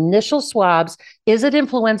from. Those initial swabs. Is it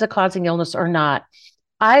influenza causing illness or not?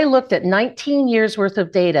 I looked at 19 years worth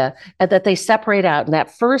of data that they separate out in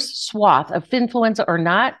that first swath of influenza or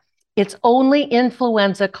not. It's only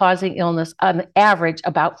influenza causing illness on average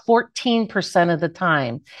about 14% of the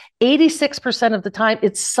time. 86% of the time,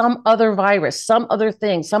 it's some other virus, some other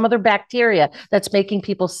thing, some other bacteria that's making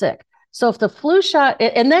people sick. So if the flu shot,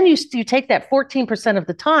 and then you take that 14% of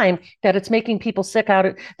the time that it's making people sick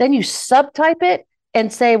then you subtype it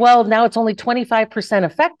and say, well, now it's only 25%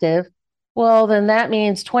 effective. Well, then that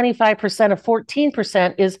means 25% of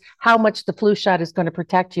 14% is how much the flu shot is going to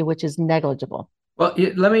protect you, which is negligible. Well,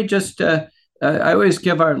 let me just I always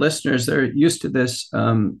give our listeners, they're used to this,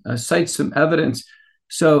 cite some evidence.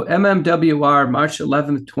 So MMWR, March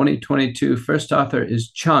 11th, 2022, first author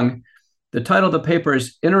is Chung. The title of the paper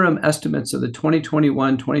is Interim Estimates of the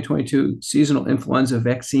 2021-2022 Seasonal Influenza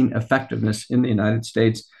Vaccine Effectiveness in the United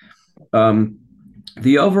States.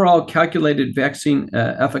 The overall calculated vaccine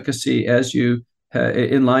efficacy, as you,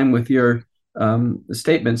 in line with your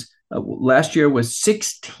statements, last year was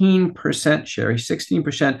 16%, Sherry,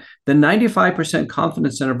 16%. The 95%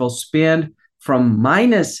 confidence interval spanned from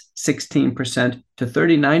minus 16% to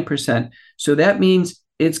 39%. So that means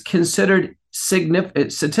it's considered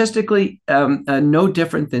statistically no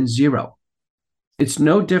different than zero. It's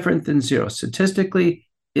no different than zero. Statistically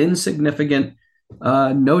insignificant,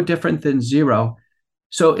 no different than zero.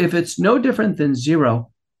 So if it's no different than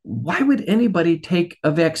zero, why would anybody take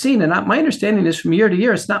a vaccine? And my understanding is from year to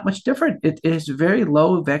year, it's not much different. It has very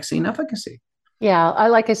low vaccine efficacy. Yeah,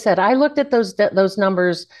 like I said, I looked at those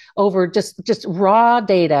numbers over just raw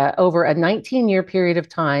data over a 19-year period of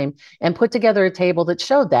time and put together a table that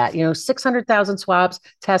showed that, 600,000 swabs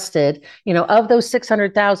tested, of those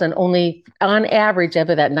 600,000, only on average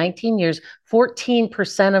over that 19 years,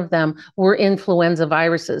 14% of them were influenza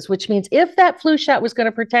viruses, which means if that flu shot was going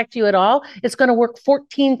to protect you at all, it's going to work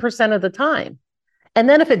 14% of the time. And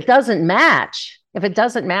then if it doesn't match,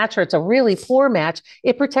 or it's a really poor match,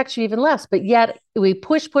 it protects you even less. But yet we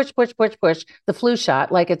push the flu shot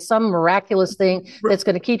like it's some miraculous thing that's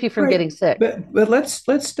going to keep you from getting sick. But let's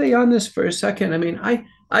stay on this for a second. I mean,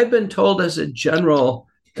 I've been told as a general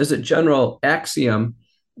axiom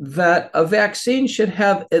that a vaccine should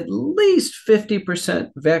have at least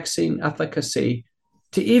 50% vaccine efficacy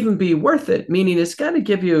to even be worth it, meaning it's got to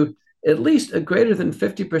give you at least a greater than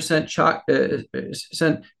 50%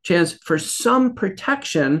 chance for some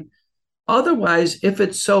protection. Otherwise, if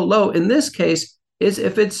it's so low, in this case, is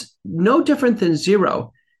if it's no different than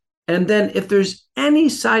zero, and then if there's any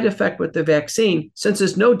side effect with the vaccine, since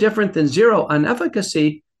it's no different than zero on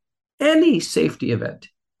efficacy, any safety event,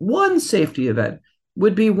 one safety event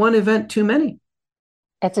would be one event too many.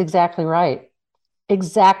 That's exactly right.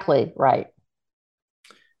 Exactly right.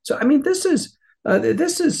 So, I mean, this is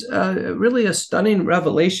really a stunning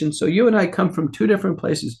revelation. So you and I come from two different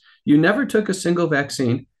places. You never took a single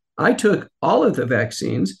vaccine. I took all of the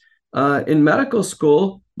vaccines. In medical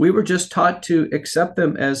school, we were just taught to accept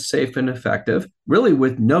them as safe and effective, really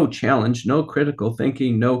with no challenge, no critical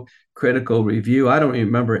thinking, no critical review. I don't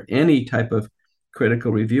remember any type of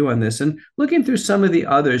critical review on this. And looking through some of the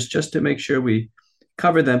others, just to make sure we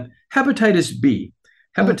cover them, hepatitis B.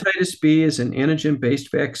 Hepatitis B is an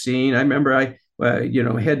antigen-based vaccine. I remember I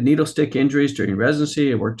had needle stick injuries during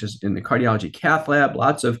residency. I worked in the cardiology cath lab,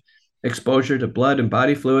 lots of exposure to blood and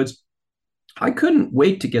body fluids. I couldn't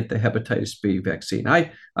wait to get the hepatitis B vaccine.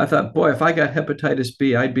 I thought, boy, if I got hepatitis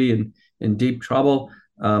B, I'd be in deep trouble.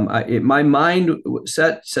 My mind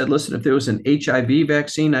said, listen, if there was an HIV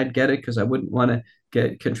vaccine, I'd get it because I wouldn't want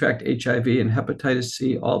to contract HIV and hepatitis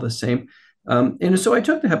C all the same. And so I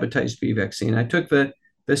took the hepatitis B vaccine. I took the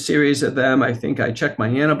series of them. I think I checked my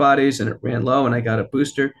antibodies and it ran low and I got a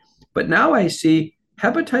booster. But now I see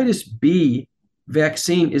hepatitis B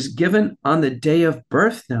vaccine is given on the day of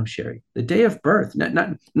birth now, Sherry, the day of birth,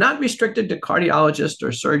 not restricted to cardiologists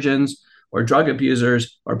or surgeons or drug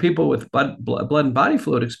abusers or people with blood and body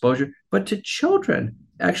fluid exposure, but to children,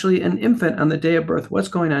 actually an infant on the day of birth. What's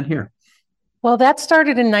going on here? Well, that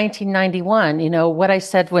started in 1991. What I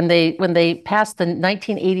said when they passed the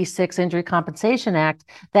 1986 Injury Compensation Act,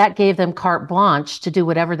 that gave them carte blanche to do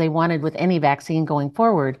whatever they wanted with any vaccine going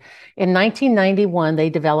forward. In 1991,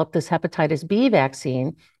 they developed this hepatitis B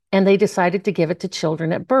vaccine, and they decided to give it to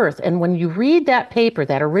children at birth. And when you read that paper,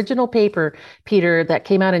 that original paper, Peter, that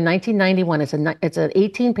came out in 1991, it's an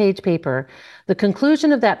 18-page paper. The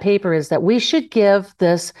conclusion of that paper is that we should give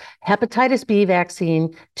this hepatitis B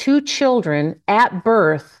vaccine to children at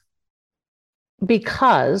birth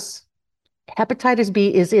because hepatitis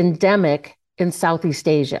B is endemic in Southeast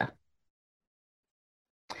Asia.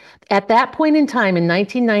 At that point in time, in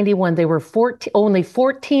 1991, there were only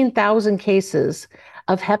 14,000 cases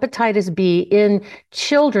of hepatitis B in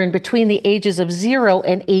children between the ages of 0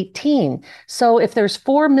 and 18. So if there's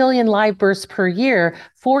 4 million live births per year,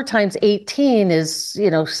 4 times 18 is,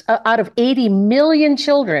 out of 80 million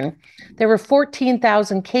children, there were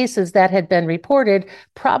 14,000 cases that had been reported,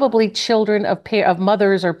 probably children of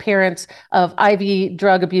mothers or parents of IV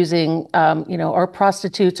drug abusing, or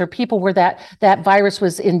prostitutes or people where that virus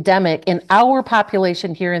was endemic in our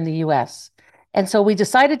population here in the US. And so we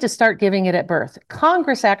decided to start giving it at birth.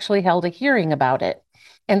 Congress actually held a hearing about it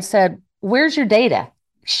and said, where's your data?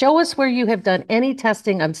 Show us where you have done any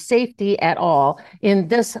testing on safety at all in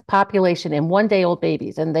this population in 1-day-old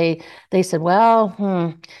babies. And they said,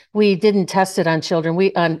 well, we didn't test it on children.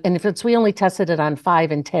 We only tested it on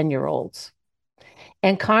 5 and 10-year-olds.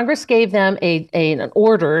 And Congress gave them an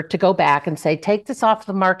order to go back and say, take this off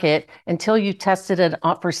the market until you tested it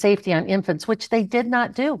for safety on infants, which they did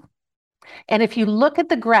not do. And if you look at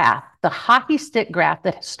the graph, the hockey stick graph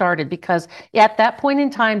that started, because at that point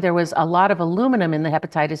in time, there was a lot of aluminum in the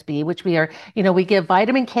hepatitis B, which we give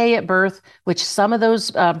vitamin K at birth, which some of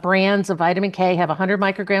those brands of vitamin K have 100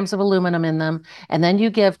 micrograms of aluminum in them. And then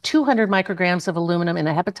you give 200 micrograms of aluminum in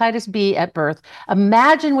a hepatitis B at birth.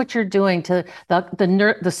 Imagine what you're doing to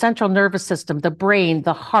the central nervous system, the brain,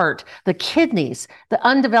 the heart, the kidneys, the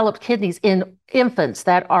undeveloped kidneys in infants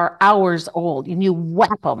that are hours old, and you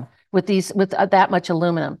whap them with that much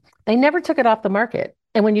aluminum. They never took it off the market.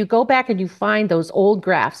 And when you go back and you find those old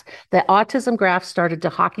graphs, the autism graph started to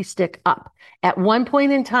hockey stick up. At one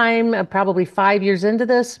point in time, probably 5 years into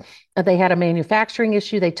this, they had a manufacturing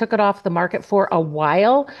issue. They took it off the market for a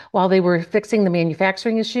while they were fixing the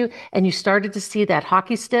manufacturing issue. And you started to see that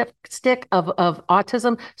hockey stick of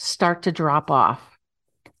autism start to drop off.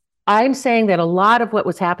 I'm saying that a lot of what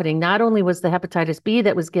was happening, not only was the hepatitis B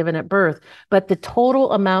that was given at birth, but the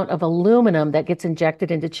total amount of aluminum that gets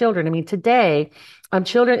injected into children. I mean, today,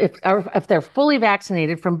 children, if they're fully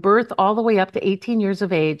vaccinated from birth all the way up to 18 years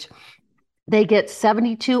of age, they get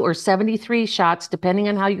 72 or 73 shots, depending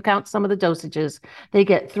on how you count some of the dosages. They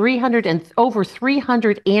get over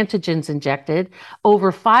 300 antigens injected,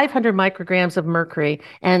 over 500 micrograms of mercury,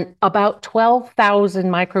 and about 12,000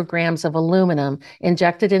 micrograms of aluminum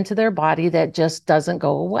injected into their body that just doesn't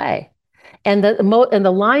go away. And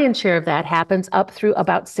the lion's share of that happens up through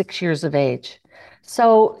about 6 years of age.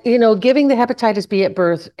 So, giving the hepatitis B at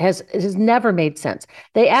birth has never made sense.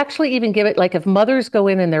 They actually even give it, like if mothers go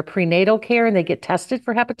in their prenatal care and they get tested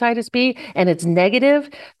for hepatitis B and it's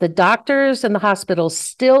negative, the doctors and the hospitals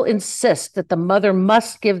still insist that the mother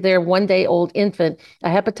must give their 1-day-old infant a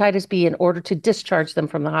hepatitis B in order to discharge them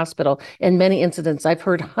from the hospital. In many incidents, I've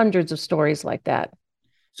heard hundreds of stories like that.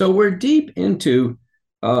 So we're deep into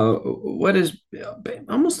what is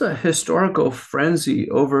almost a historical frenzy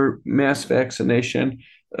over mass vaccination.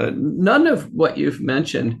 None of what you've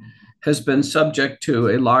mentioned has been subject to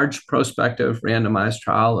a large prospective randomized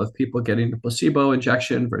trial of people getting the placebo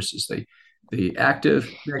injection versus the active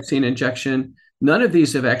vaccine injection. None of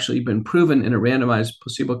these have actually been proven in a randomized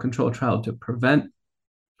placebo-controlled trial to prevent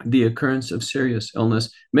the occurrence of serious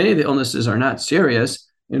illness. Many of the illnesses are not serious.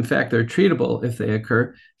 In fact, they're treatable if they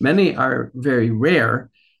occur. Many are very rare.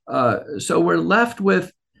 So we're left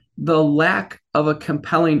with the lack of a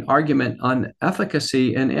compelling argument on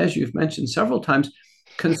efficacy. And as you've mentioned several times,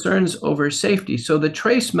 concerns over safety. So the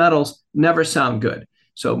trace metals never sound good.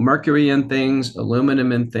 So mercury in things,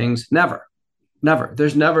 aluminum in things, never.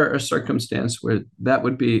 There's never a circumstance where that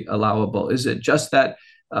would be allowable. Is it just that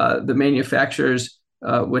the manufacturers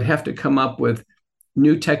would have to come up with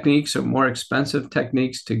new techniques or more expensive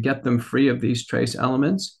techniques to get them free of these trace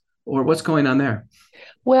elements? Or what's going on there?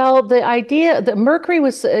 Well, the idea that mercury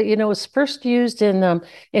was, was first used in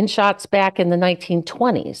shots back in the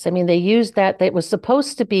 1920s. I mean, they used that. It was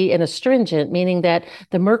supposed to be an astringent, meaning that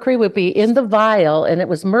the mercury would be in the vial, and it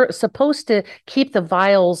was supposed to keep the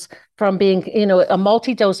vials from being, a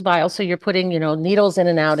multi-dose vial. So you're putting, needles in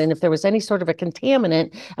and out. And if there was any sort of a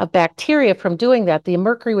contaminant of bacteria from doing that, the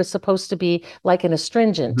mercury was supposed to be like an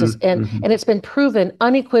astringent. And it's been proven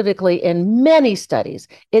unequivocally in many studies.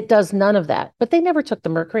 It does none of that. But they never took the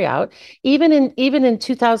mercury out. Even in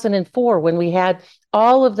 2004, when we had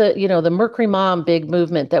all of the, the Mercury Mom big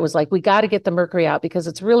movement that was like, we got to get the mercury out because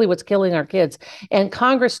it's really what's killing our kids. And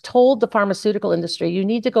Congress told the pharmaceutical industry, you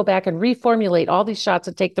need to go back and reformulate all these shots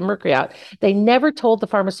and take the mercury out. They never told the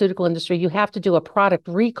pharmaceutical industry, you have to do a product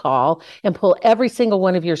recall and pull every single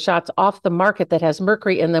one of your shots off the market that has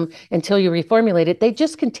mercury in them until you reformulate it. They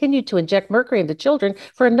just continued to inject mercury into children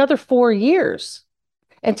for another 4 years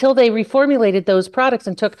until they reformulated those products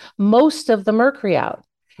and took most of the mercury out.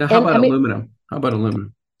 Now, how about aluminum? How about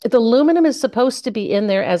aluminum? The aluminum is supposed to be in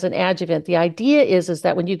there as an adjuvant. The idea is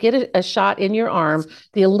that when you get a shot in your arm,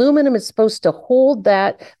 the aluminum is supposed to hold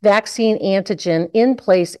that vaccine antigen in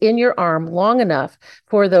place in your arm long enough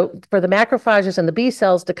for the macrophages and the B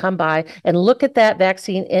cells to come by and look at that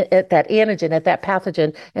vaccine, at that antigen, at that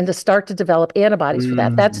pathogen, and to start to develop antibodies for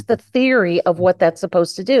that. That's the theory of what that's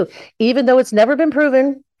supposed to do, even though it's never been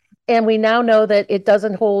proven. And we now know that it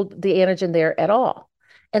doesn't hold the antigen there at all.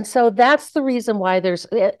 And so that's the reason why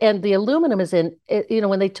and the aluminum is in,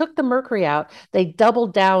 when they took the mercury out, they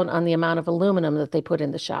doubled down on the amount of aluminum that they put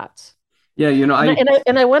in the shots. Yeah,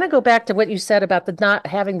 And I want to go back to what you said about the not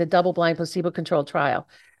having the double-blind placebo-controlled trial.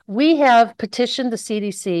 We have petitioned the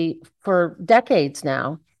CDC for decades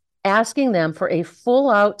now, asking them for a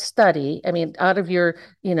full-out study. I mean, out of your,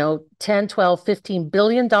 10, 12, $15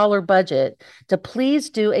 billion budget, to please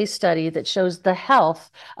do a study that shows the health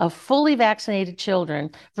of fully vaccinated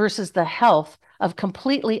children versus the health of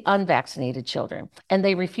completely unvaccinated children. And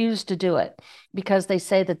they refuse to do it because they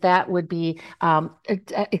say that that would be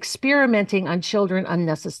experimenting on children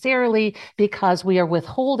unnecessarily, because we are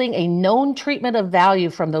withholding a known treatment of value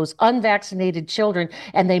from those unvaccinated children,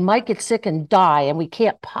 and they might get sick and die. And we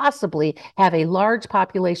can't possibly have a large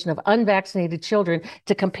population of unvaccinated children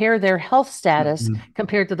to compare their health status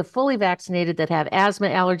compared to the fully vaccinated that have asthma,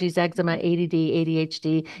 allergies, eczema, ADD,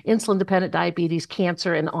 ADHD, insulin-dependent diabetes,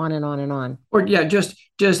 cancer, and on and on and on. Or yeah,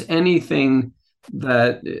 just anything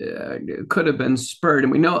that could have been spurred.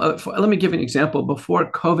 And we know, let me give you an example.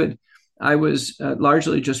 Before COVID, I was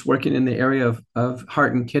largely just working in the area of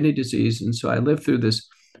heart and kidney disease. And so I lived through this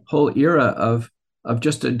whole era of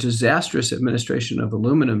just a disastrous administration of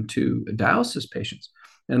aluminum to dialysis patients.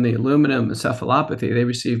 And the aluminum encephalopathy, they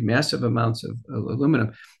received massive amounts of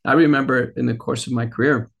aluminum. I remember in the course of my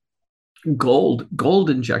career, gold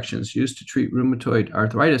injections used to treat rheumatoid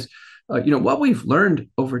arthritis. What we've learned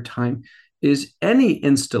over time is any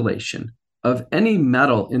installation of any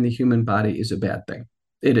metal in the human body is a bad thing.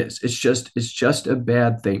 It is. It's just a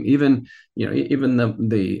bad thing. Even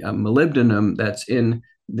the molybdenum that's in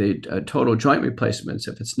the total joint replacements,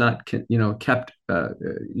 if it's not kept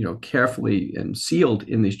carefully and sealed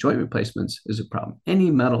in these joint replacements, is a problem. Any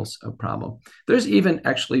metal's a problem. There's even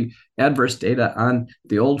actually adverse data on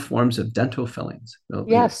the old forms of dental fillings.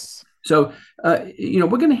 Yes. So, we're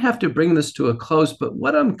going to have to bring this to a close. But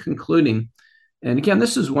what I'm concluding, and again,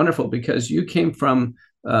 this is wonderful because you came from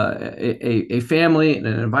a family and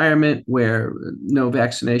an environment where no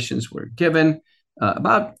vaccinations were given.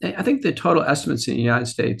 I think the total estimates in the United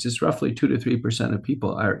States is roughly 2 to 3% of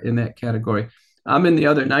people are in that category. I'm in the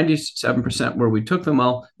other 97% where we took them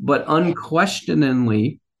all, but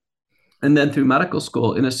unquestioningly, and then through medical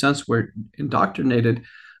school, in a sense, we're indoctrinated.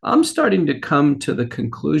 I'm starting to come to the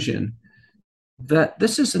conclusion that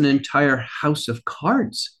this is an entire house of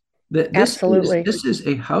cards. Absolutely. This is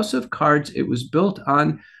a house of cards. It was built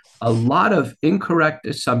on a lot of incorrect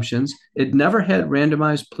assumptions. It never had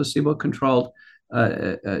randomized placebo-controlled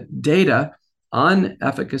data on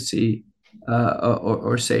efficacy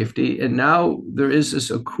or safety. And now there is this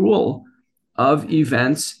accrual of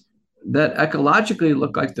events that ecologically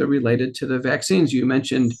look like they're related to the vaccines. You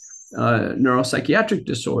mentioned neuropsychiatric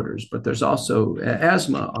disorders, but there's also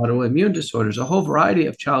asthma, autoimmune disorders, a whole variety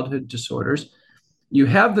of childhood disorders. You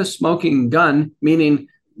have the smoking gun, meaning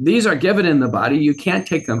these are given in the body. You can't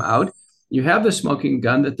take them out. You have the smoking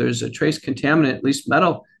gun that there's a trace contaminant, at least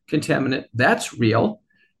metal contaminant, that's real.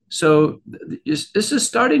 So this is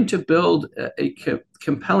starting to build a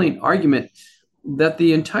compelling argument that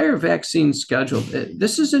the entire vaccine schedule,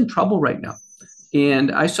 this is in trouble right now. And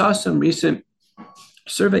I saw some recent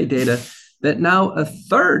survey data that now a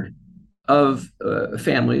third of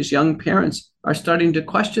families, young parents, are starting to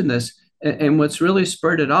question this. And what's really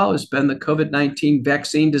spurred it all has been the COVID-19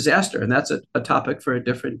 vaccine disaster, and that's a topic for a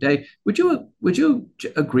different day. Would you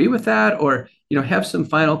agree with that, or have some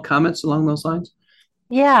final comments along those lines?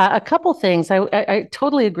 Yeah, a couple things. I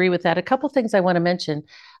totally agree with that. A couple things I want to mention.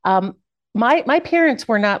 My parents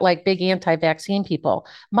were not like big anti-vaccine people.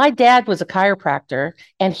 My dad was a chiropractor,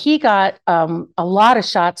 and he got a lot of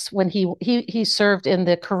shots when he served in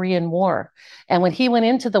the Korean War. And when he went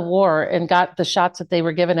into the war and got the shots that they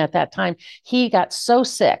were given at that time, he got so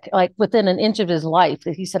sick, like within an inch of his life,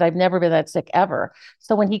 that he said, "I've never been that sick ever."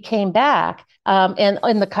 So when he came back, and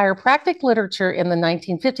in the chiropractic literature in the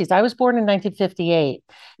 1950s, I was born in 1958.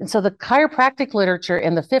 And so the chiropractic literature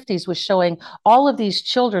in the 50s was showing all of these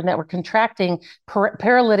children that were contracting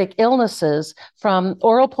paralytic illnesses from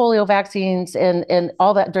oral polio vaccines and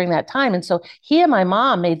all that during that time. And so he and my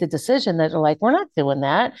mom made the decision that they're like, we're not doing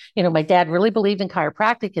that. My dad really believed in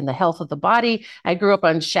chiropractic and the health of the body. I grew up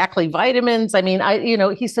on Shaklee vitamins. I mean,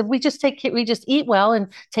 he said, we just eat well and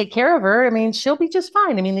take care of her. I mean, she'll be just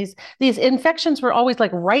fine. I mean, these infections were always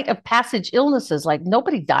like rite of passage illnesses. Like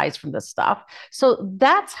nobody dies from this stuff. So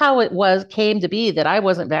that's how it came to be that I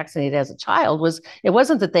wasn't vaccinated as a child. It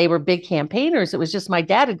wasn't that they were big campaigners. It was just my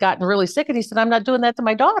dad had gotten really sick and he said, I'm not doing that to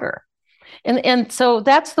my daughter. And so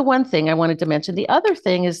that's the one thing I wanted to mention. The other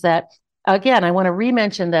thing is that, again, I want to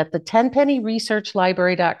re-mention that the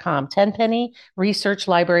tenpennyresearchlibrary.com,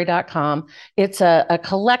 tenpennyresearchlibrary.com, it's a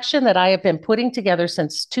collection that I have been putting together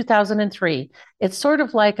since 2003. It's sort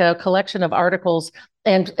of like a collection of articles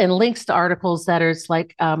and links to articles that are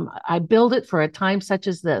like, I build it for a time such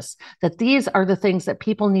as this, that these are the things that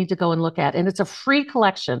people need to go and look at. And it's a free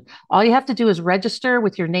collection. All you have to do is register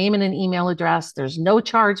with your name and an email address. There's no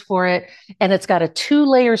charge for it. And it's got a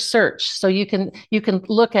 2-layer search. So you can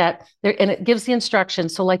look at there, and it gives the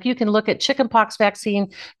instructions. So like you can look at chickenpox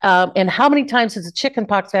vaccine and how many times does a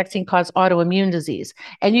chickenpox vaccine cause autoimmune disease?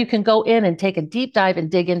 And you can go in and take a deep dive and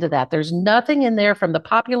dig into that. There's nothing in there from the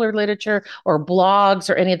popular literature or blogs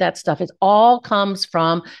or any of that stuff. It all comes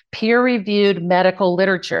from peer-reviewed medical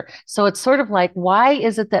literature. So it's sort of like, why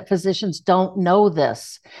is it that physicians don't know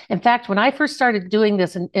this? In fact, when I first started doing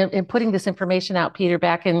this and putting this information out, Peter,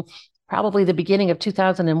 back in probably the beginning of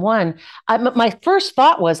 2001, my first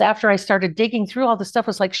thought was, after I started digging through all this stuff,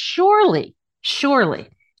 was like, surely,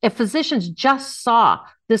 if physicians just saw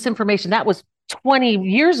this information, that was 20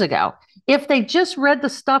 years ago, if they just read the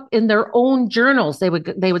stuff in their own journals, they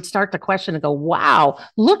would start to question and go, wow,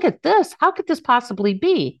 look at this. How could this possibly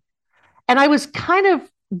be? And I was kind of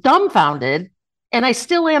dumbfounded, and I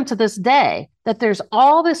still am to this day, that there's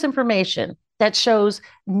all this information that shows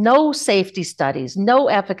no safety studies, no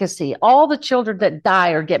efficacy, all the children that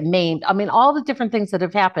die or get maimed. I mean, all the different things that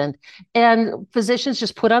have happened. And physicians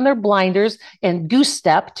just put on their blinders and goose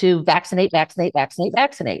step to vaccinate.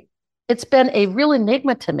 It's been a real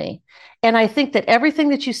enigma to me. And I think that everything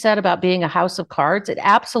that you said about being a house of cards, it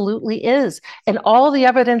absolutely is. And all the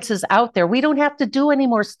evidence is out there. We don't have to do any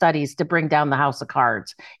more studies to bring down the house of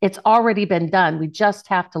cards. It's already been done. We just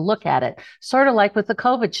have to look at it. Sort of like with the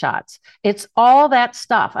COVID shots. It's all that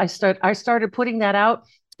stuff. I started putting that out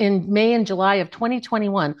in May and July of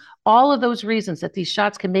 2021, all of those reasons that these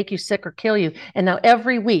shots can make you sick or kill you. And now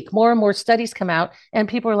every week, more and more studies come out and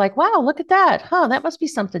people are like, wow, look at that. That must be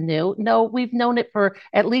something new. No, we've known it for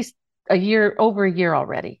at least over a year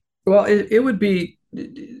already. Well, it would be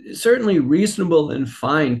certainly reasonable and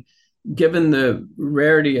fine, given the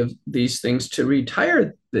rarity of these things, to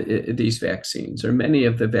retire these vaccines, or many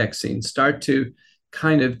of the vaccines, start to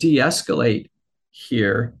kind of de-escalate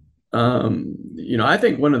here. I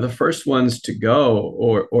think one of the first ones to go,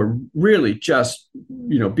 or really just,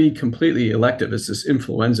 be completely elective, is this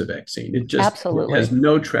influenza vaccine. It just Absolutely has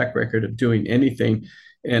no track record of doing anything,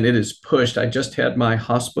 and it is pushed. I just had my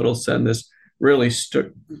hospital send this really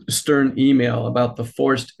stern email about the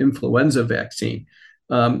forced influenza vaccine,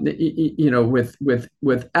 with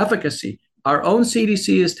efficacy. Our own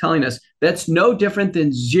CDC is telling us that's no different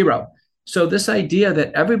than zero. So this idea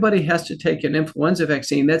that everybody has to take an influenza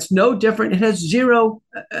vaccine, that's no different. It has zero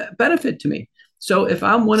benefit to me. So if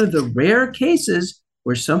I'm one of the rare cases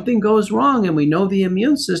where something goes wrong, and we know the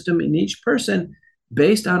immune system in each person,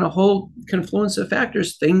 based on a whole confluence of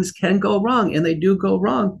factors, things can go wrong, and they do go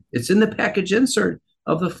wrong. It's in the package insert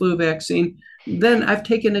of the flu vaccine. Then I've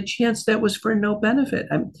taken a chance that was for no benefit.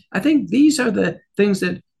 I think these are the things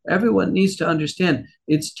that everyone needs to understand.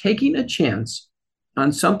 It's taking a chance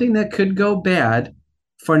on something that could go bad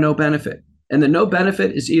for no benefit. And the no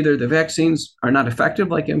benefit is either the vaccines are not effective,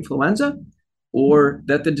 like influenza, or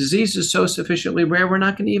that the disease is so sufficiently rare we're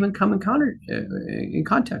not going to even come in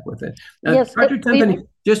contact with it. Yes, Dr. Tenpenny,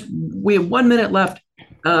 we have 1 minute left.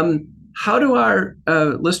 How do our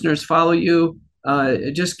listeners follow you?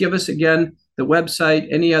 Just give us again the website,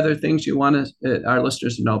 any other things you want our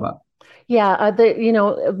listeners to know about. Yeah,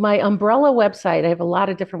 my umbrella website, I have a lot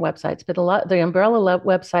of different websites, but the umbrella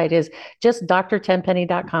website is just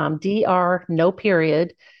drtenpenny.com, DR, no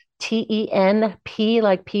period, TENP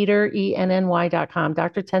like Peter, ENNY.com,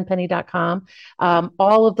 drtenpenny.com.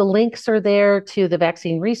 All of the links are there to the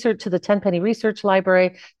vaccine research, to the Tenpenny Research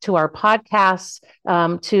Library, to our podcasts,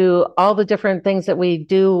 to all the different things that we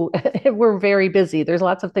do. We're very busy. There's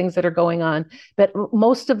lots of things that are going on, but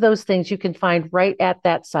most of those things you can find right at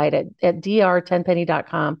that site at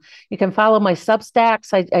drtenpenny.com. You can follow my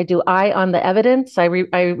Substacks. I do Eye on the Evidence. I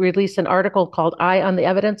release an article called Eye on the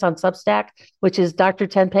Evidence on Substack, which is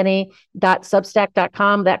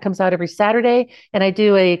drtenpenny.substack.com. That comes out every Saturday. And I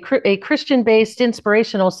do a Christian-based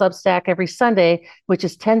inspirational Substack every Sunday, which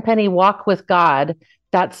is Tenpenny Walk with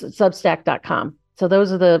God.substack.com. So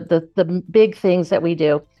those are the big things that we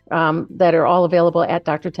do that are all available at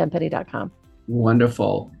drtenpenny.com.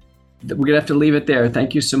 Wonderful. We're going to have to leave it there.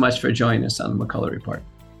 Thank you so much for joining us on the McCullough Report.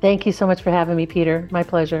 Thank you so much for having me, Peter. My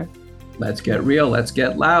pleasure. Let's get real. Let's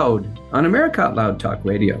get loud on America Out Loud Talk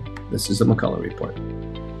Radio. This is the McCullough Report.